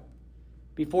 weeks ago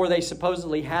before they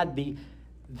supposedly had the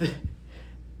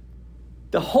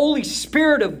Holy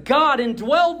Spirit of God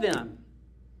indwelled them.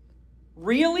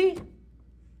 Really?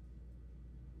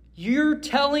 You're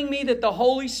telling me that the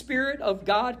Holy Spirit of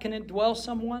God can indwell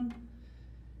someone?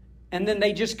 And then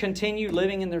they just continue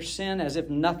living in their sin as if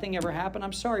nothing ever happened?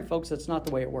 I'm sorry, folks, that's not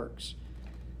the way it works.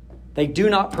 They do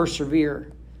not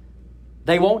persevere.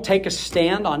 They won't take a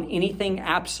stand on anything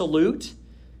absolute,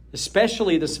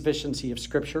 especially the sufficiency of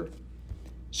Scripture.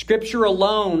 Scripture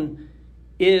alone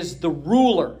is the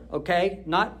ruler, okay?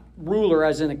 Not ruler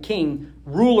as in a king,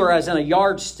 ruler as in a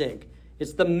yardstick.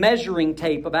 It's the measuring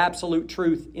tape of absolute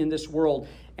truth in this world,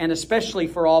 and especially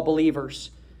for all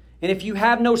believers. And if you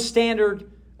have no standard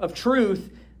of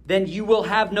truth, then you will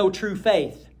have no true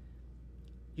faith.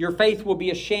 Your faith will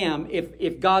be a sham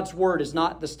if God's word is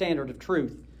not the standard of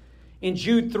truth. In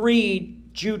Jude 3,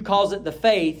 Jude calls it the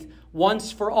faith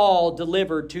once for all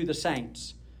delivered to the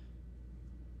saints.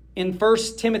 In 1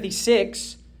 Timothy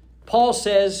 6, Paul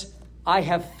says, I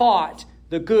have fought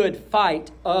the good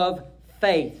fight of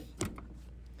faith.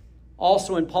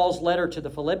 Also in Paul's letter to the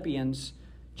Philippians,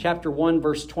 chapter 1,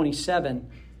 verse 27,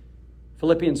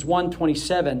 Philippians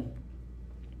 1:27,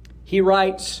 he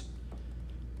writes,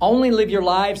 only live your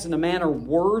lives in a manner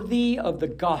worthy of the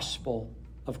gospel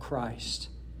of Christ.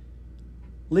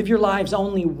 Live your lives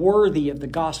only worthy of the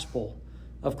gospel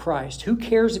of Christ. Who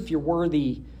cares if you're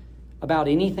worthy about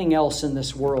anything else in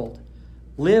this world?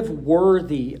 Live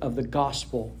worthy of the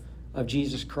gospel of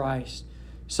Jesus Christ,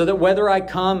 so that whether I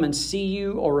come and see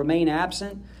you or remain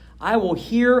absent, I will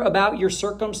hear about your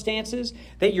circumstances,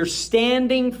 that you're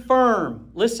standing firm,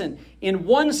 listen, in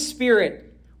one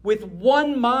spirit, with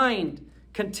one mind,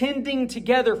 contending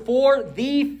together for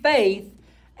the faith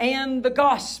and the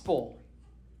gospel.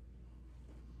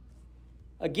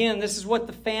 Again, this is what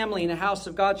the family in the house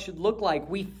of God should look like.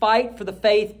 We fight for the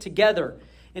faith together.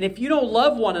 And if you don't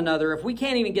love one another, if we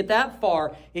can't even get that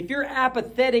far, if you're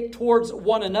apathetic towards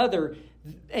one another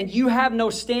and you have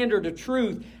no standard of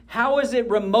truth, how is it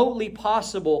remotely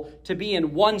possible to be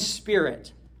in one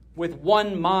spirit with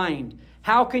one mind?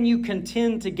 How can you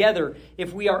contend together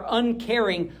if we are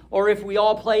uncaring or if we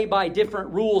all play by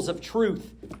different rules of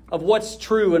truth, of what's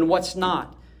true and what's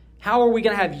not? How are we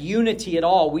going to have unity at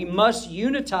all? We must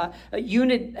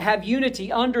have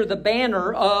unity under the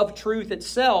banner of truth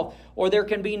itself, or there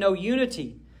can be no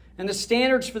unity. And the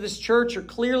standards for this church are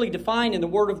clearly defined in the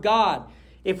Word of God.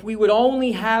 If we would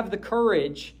only have the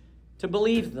courage to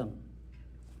believe them,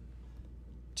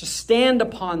 to stand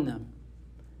upon them,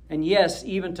 and yes,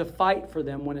 even to fight for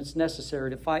them when it's necessary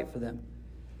to fight for them.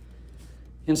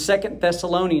 In 2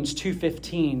 Thessalonians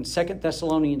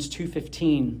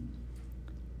 2:15,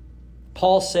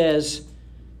 Paul says,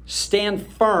 stand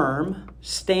firm,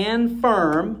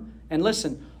 and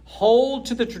listen, hold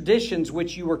to the traditions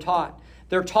which you were taught.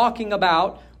 They're talking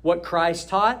about what Christ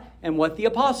taught and what the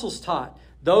apostles taught.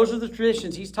 Those are the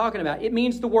traditions he's talking about. It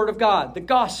means the Word of God, the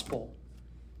gospel.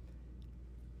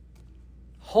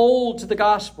 Hold to the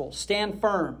gospel. Stand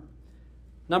firm.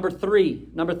 Number three,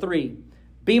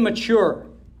 be mature.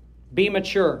 Be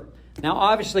mature. Now,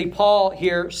 obviously, Paul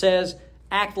here says,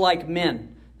 act like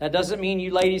men. That doesn't mean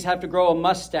you ladies have to grow a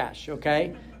mustache,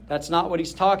 okay? That's not what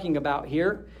he's talking about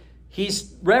here.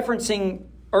 He's referencing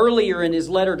earlier in his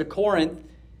letter to Corinth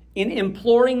in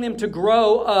imploring them to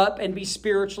grow up and be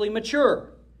spiritually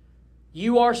mature.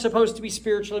 You are supposed to be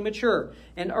spiritually mature.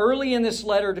 And early in this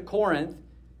letter to Corinth,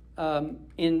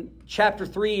 in chapter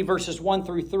 3, verses 1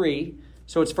 through 3,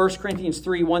 so it's 1 Corinthians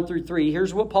 3, 1 through 3.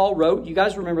 Here's what Paul wrote. You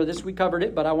guys remember this. We covered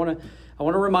it, but I want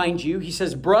to remind you. He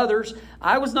says, brothers,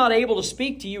 I was not able to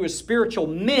speak to you as spiritual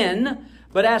men,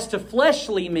 but as to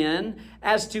fleshly men,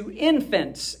 as to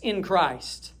infants in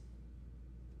Christ.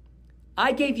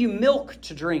 I gave you milk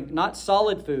to drink, not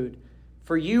solid food,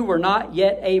 for you were not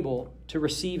yet able to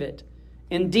receive it.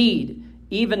 Indeed,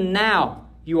 even now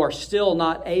you are still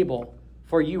not able,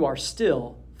 for you are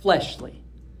still fleshly.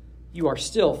 You are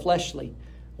still fleshly.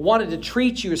 I wanted to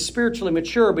treat you as spiritually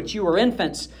mature, but you were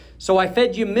infants. So I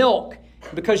fed you milk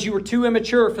because you were too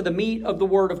immature for the meat of the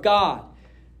Word of God.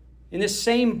 In this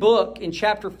same book, in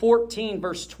chapter 14,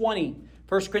 verse 20,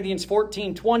 1 Corinthians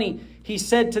 14:20, he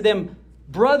said to them,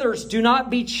 brothers, do not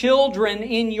be children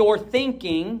in your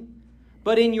thinking,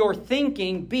 but in your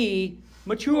thinking be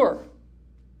mature.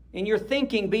 In your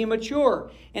thinking be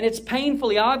mature. And it's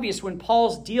painfully obvious when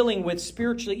Paul's dealing with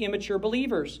spiritually immature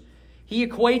believers. He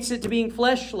equates it to being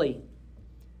fleshly.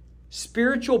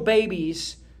 Spiritual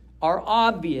babies are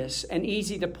obvious and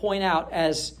easy to point out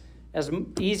as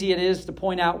easy it is to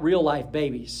point out real life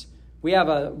babies. We have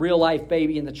a real life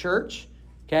baby in the church,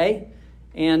 okay?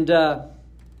 And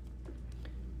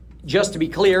just to be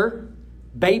clear,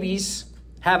 babies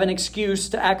have an excuse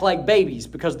to act like babies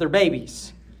because they're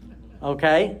babies,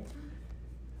 okay?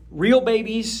 Real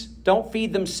babies don't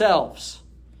feed themselves.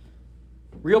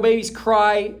 Real babies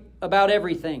cry about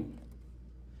everything.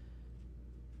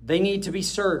 They need to be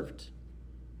served.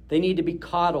 They need to be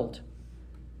coddled.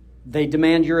 They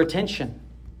demand your attention.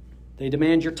 They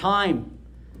demand your time.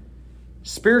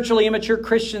 Spiritually immature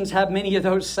Christians have many of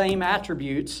those same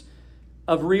attributes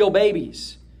of real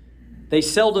babies. They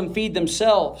seldom feed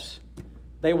themselves.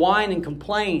 They whine and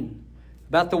complain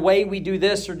about the way we do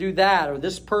this or do that, or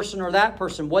this person or that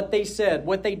person, what they said,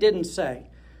 what they didn't say.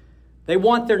 They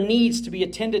want their needs to be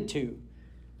attended to.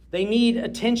 They need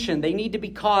attention. They need to be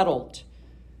coddled.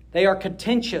 They are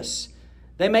contentious.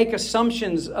 They make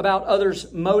assumptions about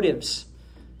others' motives.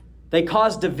 They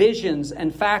cause divisions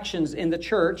and factions in the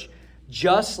church,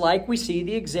 just like we see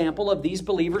the example of these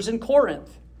believers in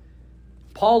Corinth.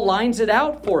 Paul lines it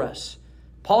out for us.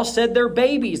 Paul said they're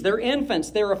babies, they're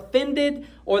infants, they're offended,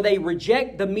 or they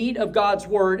reject the meat of God's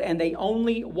word and they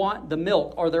only want the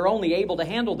milk, or they're only able to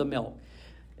handle the milk.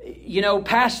 You know,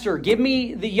 pastor, give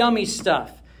me the yummy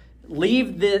stuff.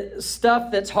 Leave the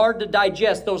stuff that's hard to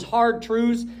digest, those hard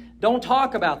truths. Don't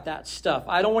talk about that stuff.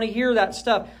 I don't want to hear that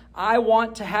stuff. I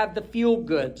want to have the feel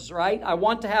goods, right? I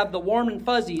want to have the warm and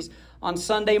fuzzies on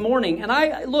Sunday morning. And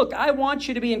I want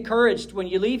you to be encouraged when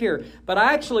you leave here. But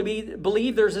I actually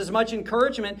believe there's as much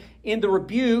encouragement in the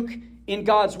rebuke in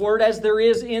God's word as there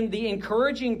is in the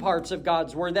encouraging parts of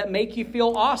God's word that make you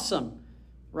feel awesome,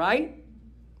 right?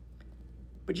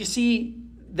 But you see,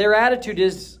 their attitude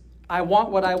is, I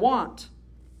want what I want.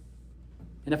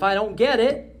 And if I don't get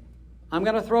it, I'm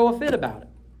going to throw a fit about it.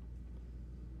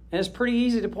 And it's pretty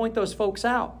easy to point those folks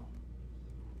out.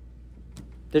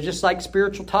 They're just like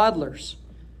spiritual toddlers.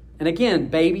 And again,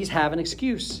 babies have an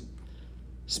excuse.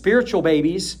 Spiritual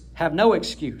babies have no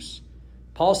excuse.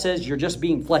 Paul says you're just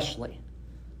being fleshly.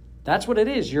 That's what it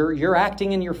is. You're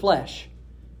acting in your flesh.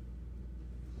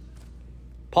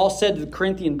 Paul said to the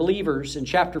Corinthian believers in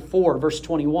chapter 4, verse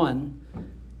 21,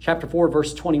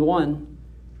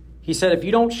 he said, if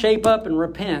you don't shape up and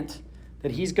repent,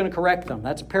 that he's going to correct them.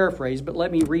 That's a paraphrase, but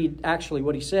let me read actually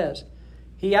what he says.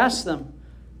 He asked them,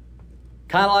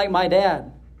 kind of like my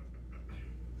dad,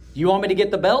 you want me to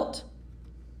get the belt?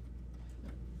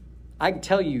 I can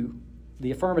tell you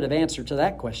the affirmative answer to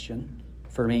that question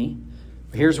for me.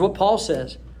 Here's what Paul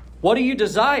says. What do you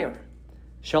desire?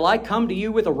 Shall I come to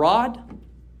you with a rod?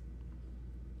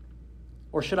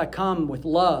 Or should I come with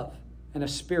love and a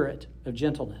spirit of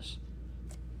gentleness?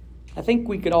 I think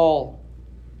we could all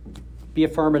be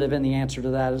affirmative in the answer to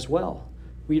that as well.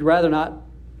 We'd rather not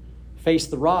face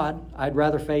the rod. I'd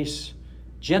rather face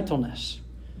gentleness.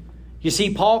 You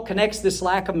see, Paul connects this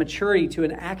lack of maturity to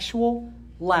an actual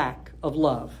lack of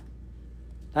love.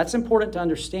 That's important to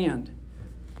understand.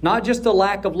 Not just a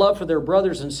lack of love for their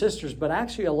brothers and sisters, but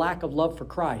actually a lack of love for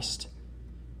Christ.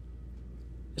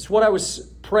 It's what I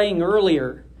was praying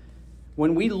earlier.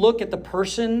 When we look at the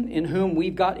person in whom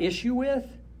we've got issue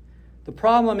with, the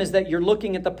problem is that you're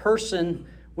looking at the person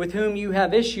with whom you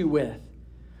have issue with.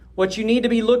 What you need to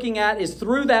be looking at is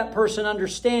through that person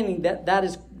understanding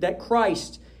that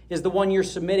Christ is the one you're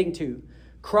submitting to.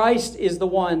 Christ is the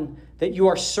one that you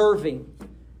are serving.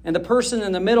 And the person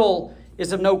in the middle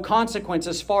is of no consequence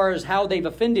as far as how they've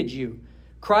offended you.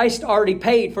 Christ already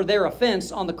paid for their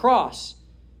offense on the cross.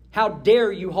 How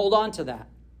dare you hold on to that?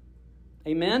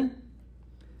 Amen?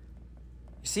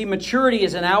 You see, maturity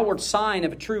is an outward sign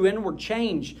of a true inward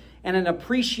change and an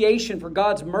appreciation for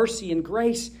God's mercy and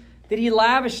grace that He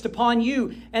lavished upon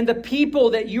you. And the people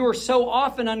that you are so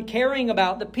often uncaring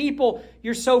about, the people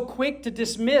you're so quick to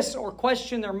dismiss or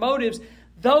question their motives,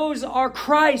 those are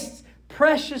Christ's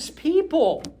precious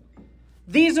people.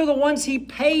 These are the ones he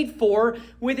paid for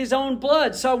with his own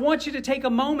blood. So I want you to take a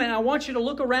moment. I want you to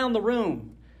look around the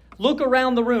room. Look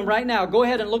around the room right now. Go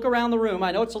ahead and look around the room.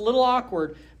 I know it's a little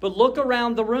awkward, but look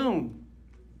around the room.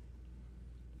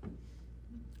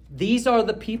 These are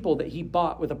the people that he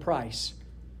bought with a price.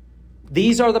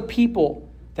 These are the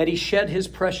people that he shed his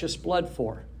precious blood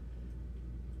for.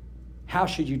 How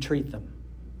should you treat them?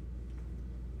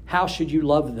 How should you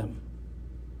love them?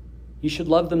 You should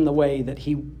love them the way that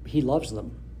he loves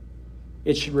them.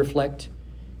 It should reflect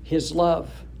his love.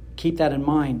 Keep that in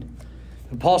mind.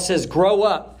 And Paul says, grow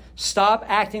up. Stop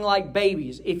acting like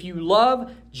babies. If you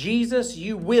love Jesus,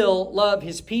 you will love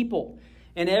his people.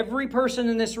 And every person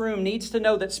in this room needs to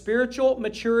know that spiritual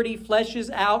maturity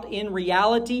fleshes out in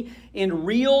reality, in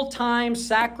real-time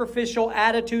sacrificial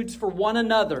attitudes for one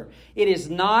another. It is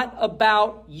not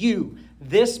about you.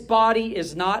 This body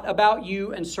is not about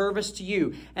you and service to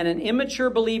you. And an immature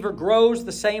believer grows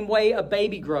the same way a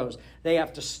baby grows. They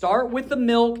have to start with the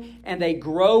milk and they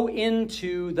grow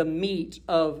into the meat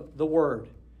of the word.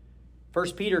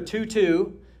 1 Peter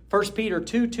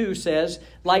 2:2 says,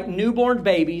 like newborn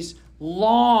babies,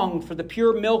 long for the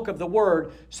pure milk of the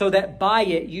word so that by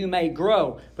it you may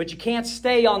grow. But you can't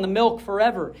stay on the milk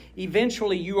forever.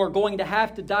 Eventually you are going to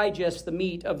have to digest the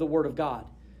meat of the word of God.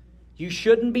 You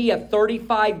shouldn't be a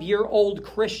 35-year-old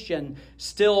Christian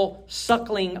still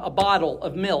suckling a bottle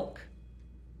of milk.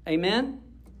 Amen?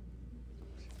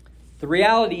 The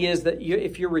reality is that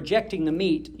if you're rejecting the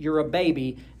meat, you're a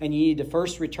baby, and you need to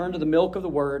first return to the milk of the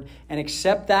word and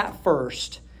accept that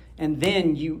first, and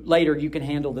then later you can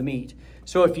handle the meat.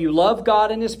 So if you love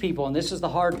God and his people, and this is the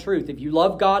hard truth, if you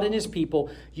love God and his people,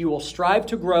 you will strive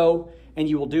to grow, and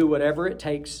you will do whatever it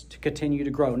takes to continue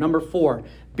to grow. Number 4,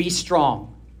 be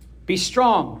strong. Be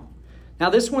strong.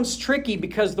 Now this one's tricky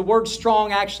because the word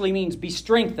strong actually means be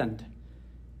strengthened.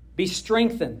 Be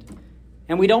strengthened.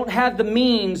 And we don't have the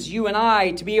means, you and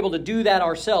I, to be able to do that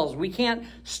ourselves. We can't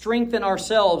strengthen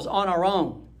ourselves on our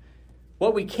own.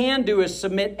 What we can do is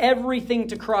submit everything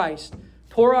to Christ,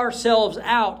 pour ourselves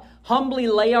out, humbly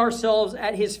lay ourselves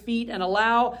at his feet, and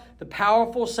allow the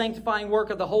powerful sanctifying work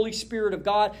of the Holy Spirit of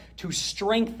God to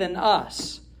strengthen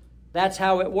us. That's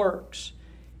how it works.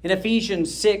 In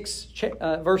Ephesians 6,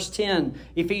 verse 10,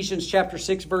 Ephesians chapter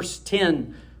 6, verse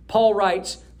 10, Paul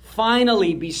writes,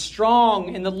 finally be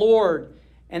strong in the Lord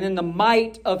and in the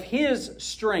might of his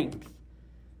strength.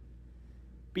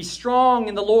 Be strong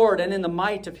in the Lord and in the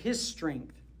might of his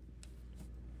strength.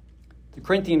 The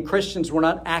Corinthian Christians were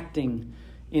not acting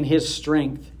in his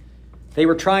strength. They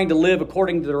were trying to live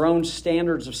according to their own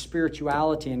standards of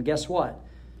spirituality. And guess what?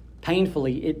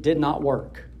 Painfully, it did not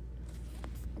work.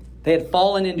 They had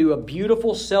fallen into a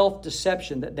beautiful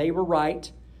self-deception that they were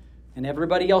right and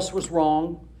everybody else was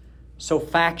wrong. So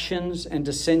factions and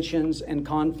dissensions and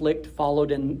conflict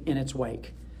followed in its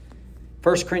wake.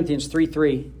 1 Corinthians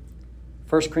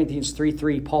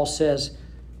 3:3, Paul says,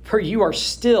 for you are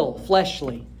still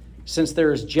fleshly, since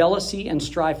there is jealousy and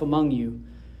strife among you.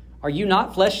 Are you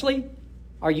not fleshly?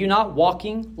 Are you not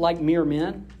walking like mere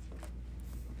men?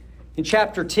 In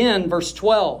chapter 10, verse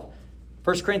 12,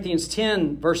 1 Corinthians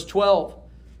 10, verse 12,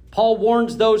 Paul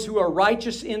warns those who are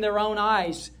righteous in their own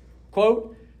eyes,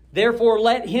 quote, therefore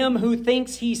let him who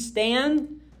thinks he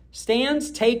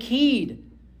stands take heed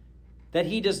that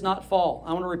he does not fall.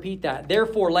 I want to repeat that.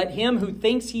 Therefore let him who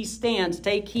thinks he stands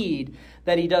take heed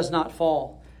that he does not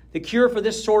fall. The cure for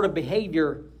this sort of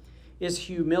behavior is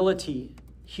humility.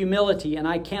 Humility, and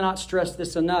I cannot stress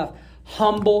this enough.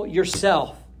 Humble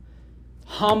yourself.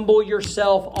 Humble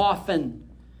yourself often.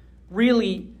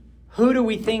 Really, who do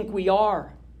we think we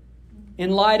are? In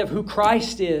light of who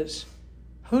Christ is,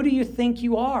 who do you think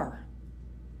you are?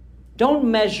 Don't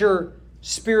measure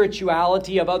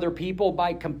spirituality of other people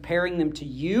by comparing them to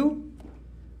you.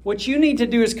 What you need to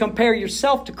do is compare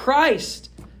yourself to Christ.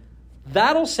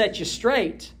 That'll set you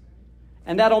straight.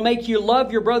 And that'll make you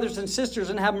love your brothers and sisters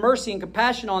and have mercy and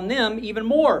compassion on them even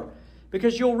more.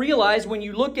 Because you'll realize when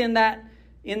you look in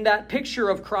that picture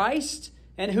of Christ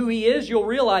and who he is, you'll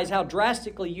realize how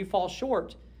drastically you fall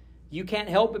short. You can't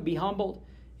help but be humbled,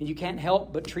 and you can't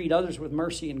help but treat others with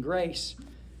mercy and grace.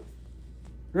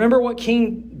 Remember what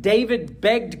King David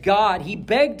begged God. He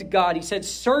begged God. He said,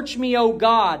 search me, O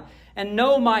God, and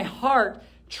know my heart.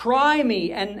 Try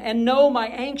me and know my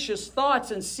anxious thoughts,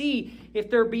 and see if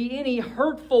there be any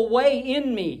hurtful way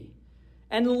in me,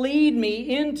 and lead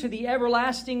me into the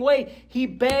everlasting way. He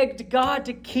begged God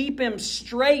to keep him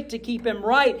straight, to keep him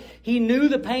right. He knew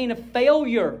the pain of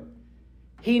failure.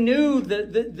 He knew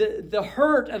the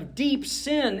hurt of deep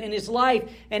sin in his life,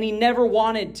 and he never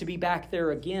wanted to be back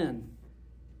there again.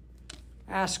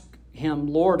 Ask him,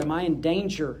 Lord, am I in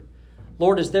danger?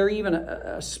 Lord, is there even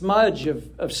a smudge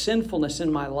of sinfulness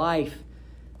in my life?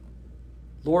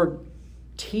 Lord,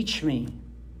 teach me.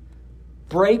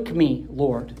 Break me,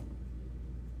 Lord.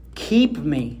 Keep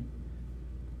me.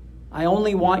 I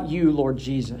only want you, Lord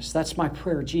Jesus. That's my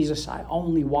prayer. Jesus, I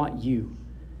only want you.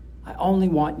 I only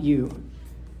want you.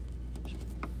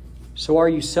 So are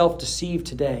you self-deceived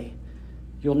today?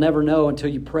 You'll never know until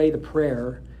you pray the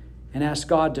prayer and ask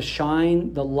God to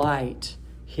shine the light,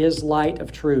 His light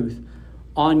of truth,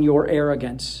 on your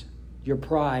arrogance, your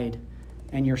pride,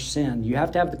 and your sin. You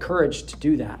have to have the courage to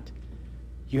do that.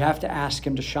 You have to ask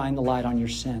Him to shine the light on your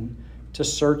sin, to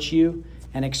search you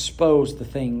and expose the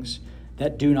things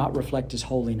that do not reflect His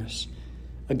holiness.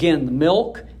 Again, the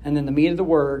milk and then the meat of the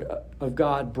Word of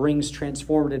God brings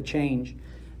transformative change,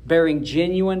 bearing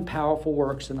genuine, powerful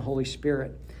works in the Holy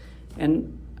Spirit.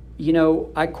 And,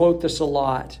 I quote this a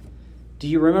lot. Do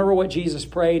you remember what Jesus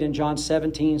prayed in John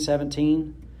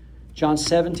 17:17? John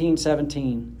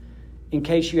 17:17. In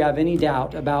case you have any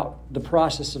doubt about the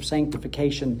process of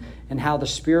sanctification and how the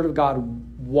Spirit of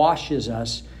God washes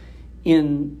us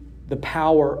in the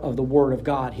power of the Word of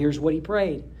God. Here's what He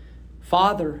prayed.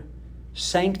 Father,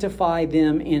 sanctify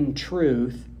them in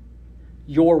truth.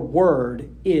 Your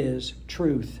Word is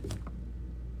truth.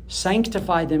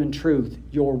 Sanctify them in truth.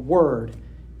 Your Word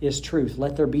is truth.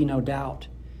 Let there be no doubt.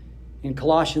 In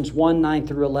Colossians 1:9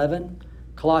 through 11,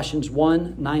 Colossians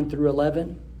 1:9 through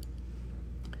 11,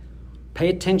 pay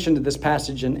attention to this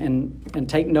passage and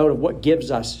take note of what gives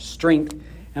us strength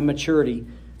and maturity.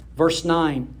 Verse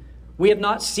 9, we have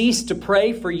not ceased to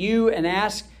pray for you and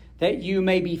ask that you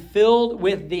may be filled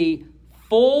with the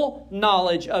full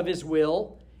knowledge of His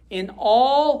will in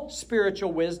all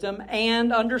spiritual wisdom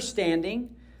and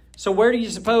understanding. So where do you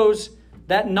suppose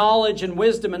that knowledge and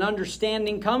wisdom and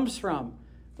understanding comes from?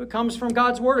 It comes from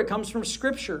God's Word. It comes from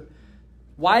Scripture.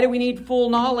 Why do we need full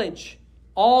knowledge?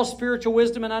 All spiritual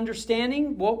wisdom and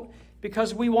understanding? Well,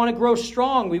 because we want to grow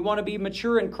strong. We want to be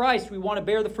mature in Christ. We want to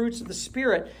bear the fruits of the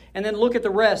Spirit. And then look at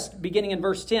the rest, beginning in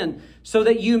verse 10. So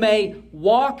that you may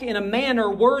walk in a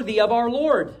manner worthy of our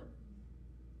Lord,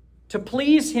 to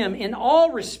please Him in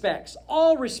all respects.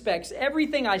 All respects.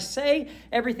 Everything I say,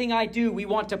 everything I do, we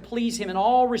want to please Him in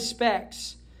all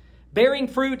respects. Bearing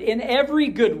fruit in every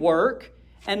good work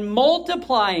and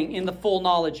multiplying in the full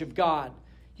knowledge of God.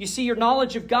 You see, your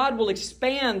knowledge of God will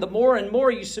expand the more and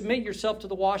more you submit yourself to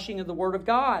the washing of the Word of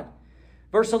God.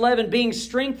 Verse 11, being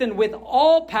strengthened with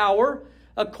all power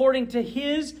according to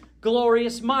His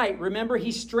glorious might. Remember,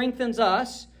 He strengthens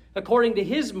us according to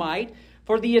His might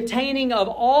for the attaining of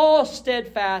all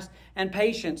steadfast and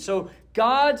patience. So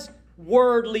God's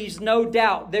Word leaves no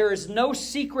doubt. There is no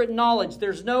secret knowledge.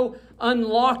 There's no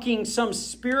unlocking some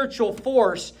spiritual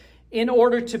force in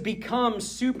order to become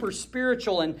super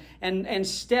spiritual and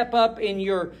step up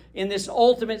in this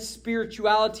ultimate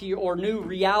spirituality or new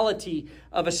reality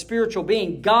of a spiritual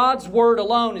being. God's Word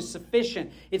alone is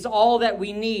sufficient. It's all that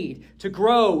we need to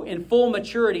grow in full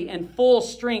maturity and full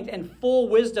strength and full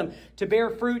wisdom to bear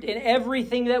fruit in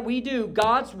everything that we do.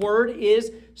 God's Word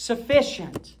is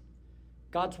sufficient.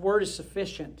 God's Word is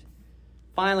sufficient.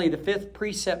 Finally, the fifth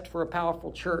precept for a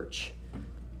powerful church.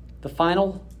 The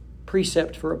final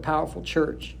precept for a powerful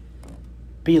church.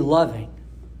 Be loving.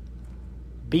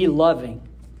 Be loving.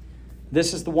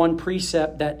 This is the one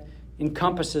precept that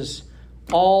encompasses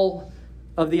all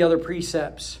of the other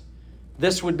precepts.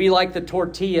 This would be like the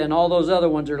tortilla, and all those other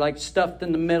ones are like stuffed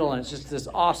in the middle, and it's just this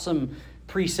awesome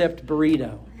precept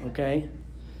burrito, okay?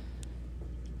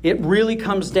 It really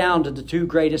comes down to the two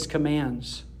greatest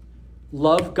commands.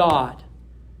 Love God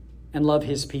and love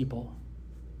His people.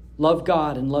 Love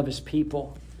God and love His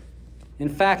people. In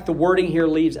fact, the wording here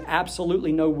leaves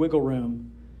absolutely no wiggle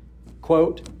room.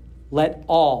 Quote, let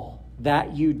all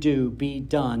that you do be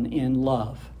done in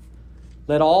love.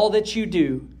 Let all that you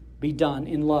do be done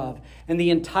in love. And the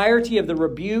entirety of the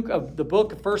rebuke of the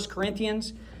book of 1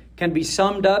 Corinthians can be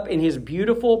summed up in his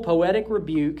beautiful poetic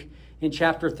rebuke in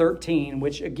chapter 13,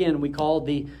 which again we call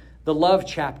the love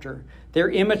chapter.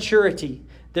 Their immaturity,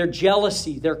 their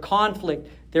jealousy, their conflict,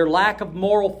 their lack of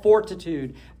moral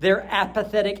fortitude, their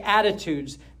apathetic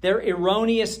attitudes, their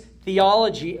erroneous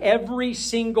theology, every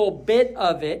single bit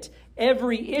of it,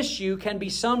 every issue can be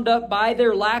summed up by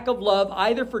their lack of love,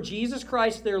 either for Jesus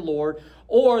Christ their Lord,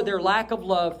 or their lack of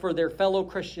love for their fellow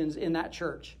Christians in that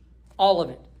church. All of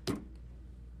it.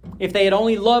 If they had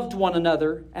only loved one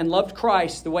another and loved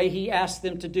Christ the way He asked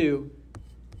them to do,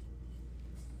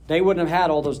 they wouldn't have had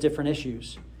all those different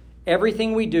issues.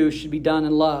 Everything we do should be done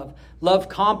in love. Love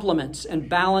complements and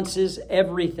balances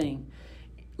everything.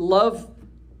 Love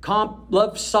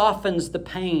softens the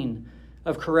pain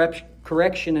of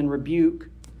correction and rebuke.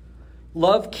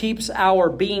 Love keeps our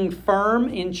being firm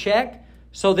in check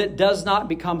so that it does not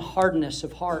become hardness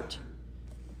of heart.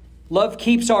 Love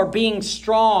keeps our being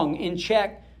strong in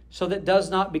check so that it does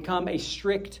not become a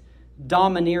strict,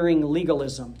 domineering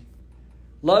legalism.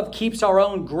 Love keeps our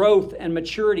own growth and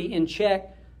maturity in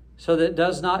check so that it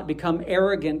does not become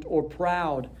arrogant or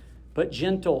proud, but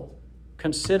gentle,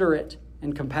 considerate,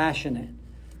 and compassionate.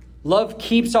 Love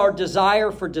keeps our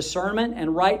desire for discernment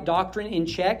and right doctrine in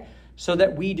check so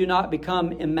that we do not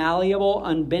become malleable,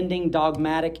 unbending,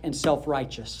 dogmatic, and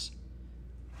self-righteous.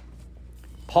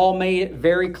 Paul made it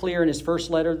very clear in his first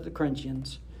letter to the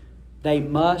Corinthians. They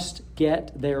must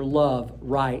get their love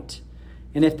right.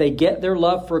 And if they get their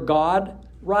love for God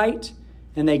right,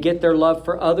 and they get their love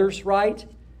for others right,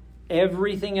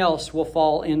 everything else will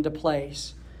fall into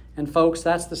place. And folks,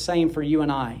 that's the same for you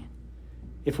and I.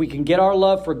 If we can get our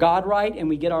love for God right and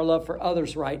we get our love for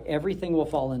others right, everything will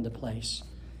fall into place.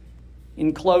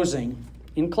 In closing,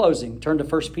 turn to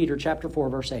 1 Peter chapter 4,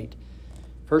 verse 8.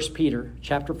 1 Peter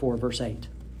chapter 4, verse 8.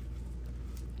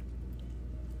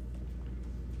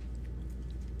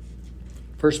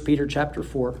 1 Peter chapter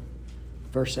 4,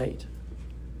 verse 8.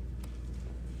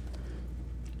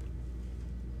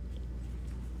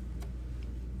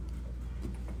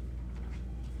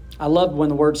 I love when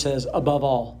the word says, above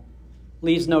all.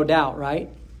 Leaves no doubt, right?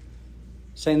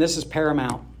 Saying this is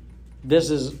paramount. This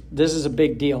is a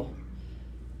big deal.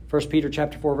 1 Peter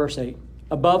chapter 4, verse 8.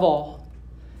 Above all,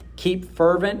 keep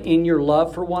fervent in your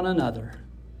love for one another.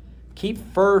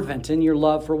 Keep fervent in your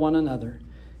love for one another,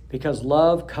 because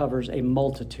love covers a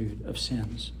multitude of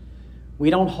sins.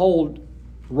 We don't hold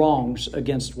wrongs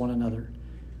against one another.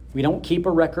 We don't keep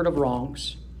a record of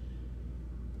wrongs.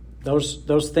 Those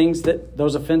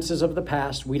offenses of the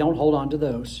past, we don't hold on to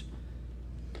those.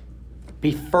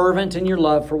 Be fervent in your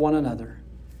love for one another.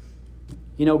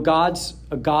 You know, God's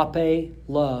agape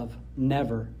love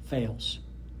never fails.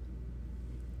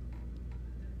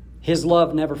 His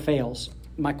love never fails.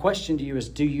 My question to you is,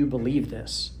 do you believe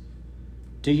this?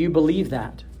 Do you believe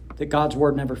that God's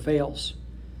word never fails?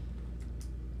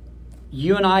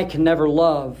 You and I can never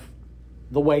love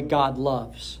the way God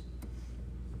loves.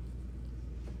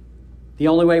 The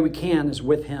only way we can is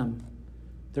with Him.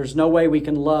 There's no way we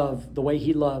can love the way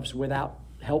He loves without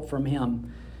help from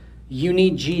Him. You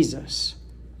need Jesus.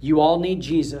 You all need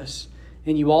Jesus,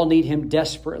 and you all need Him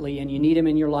desperately, and you need Him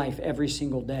in your life every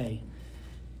single day.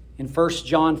 In 1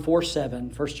 John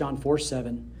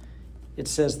 4:7, it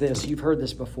says this. You've heard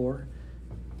this before.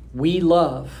 We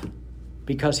love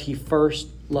because He first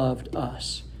loved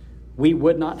us. We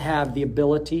would not have the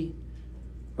ability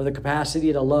or the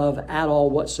capacity to love at all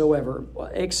whatsoever,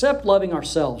 except loving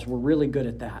ourselves. We're really good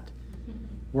at that.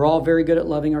 We're all very good at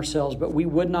loving ourselves, but we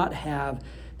would not have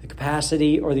the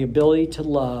capacity or the ability to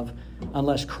love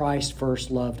unless Christ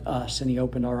first loved us, and He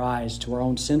opened our eyes to our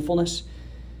own sinfulness,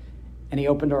 and He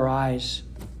opened our eyes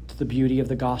to the beauty of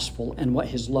the gospel and what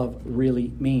His love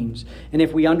really means. And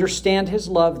if we understand His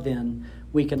love, then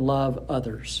we can love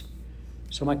others.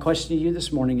 So my question to you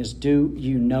this morning is, do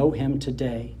you know Him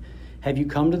today? Have you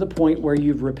come to the point where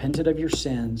you've repented of your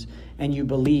sins and you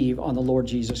believe on the Lord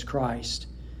Jesus Christ?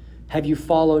 Have you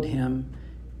followed Him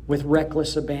with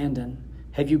reckless abandon?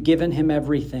 Have you given Him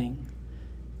everything?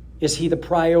 Is He the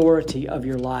priority of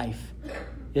your life?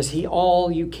 Is He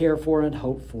all you care for and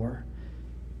hope for?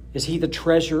 Is He the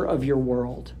treasure of your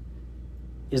world?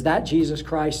 Is that Jesus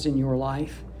Christ in your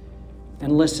life?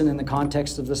 And listen, in the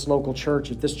context of this local church,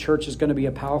 if this church is going to be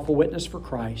a powerful witness for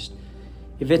Christ,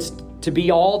 if it's to be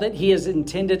all that He has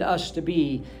intended us to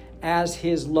be as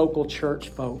His local church,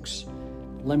 folks,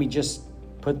 let me just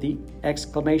put the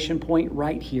exclamation point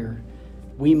right here.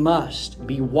 We must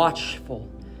be watchful,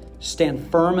 stand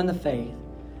firm in the faith,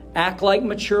 act like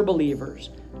mature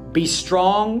believers, be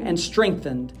strong and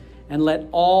strengthened, and let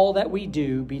all that we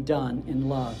do be done in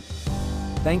love.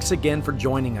 Thanks again for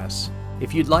joining us.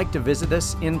 If you'd like to visit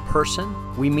us in person,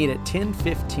 we meet at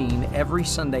 10:15 every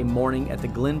Sunday morning at the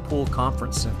Glenpool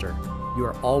Conference Center. You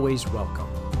are always welcome.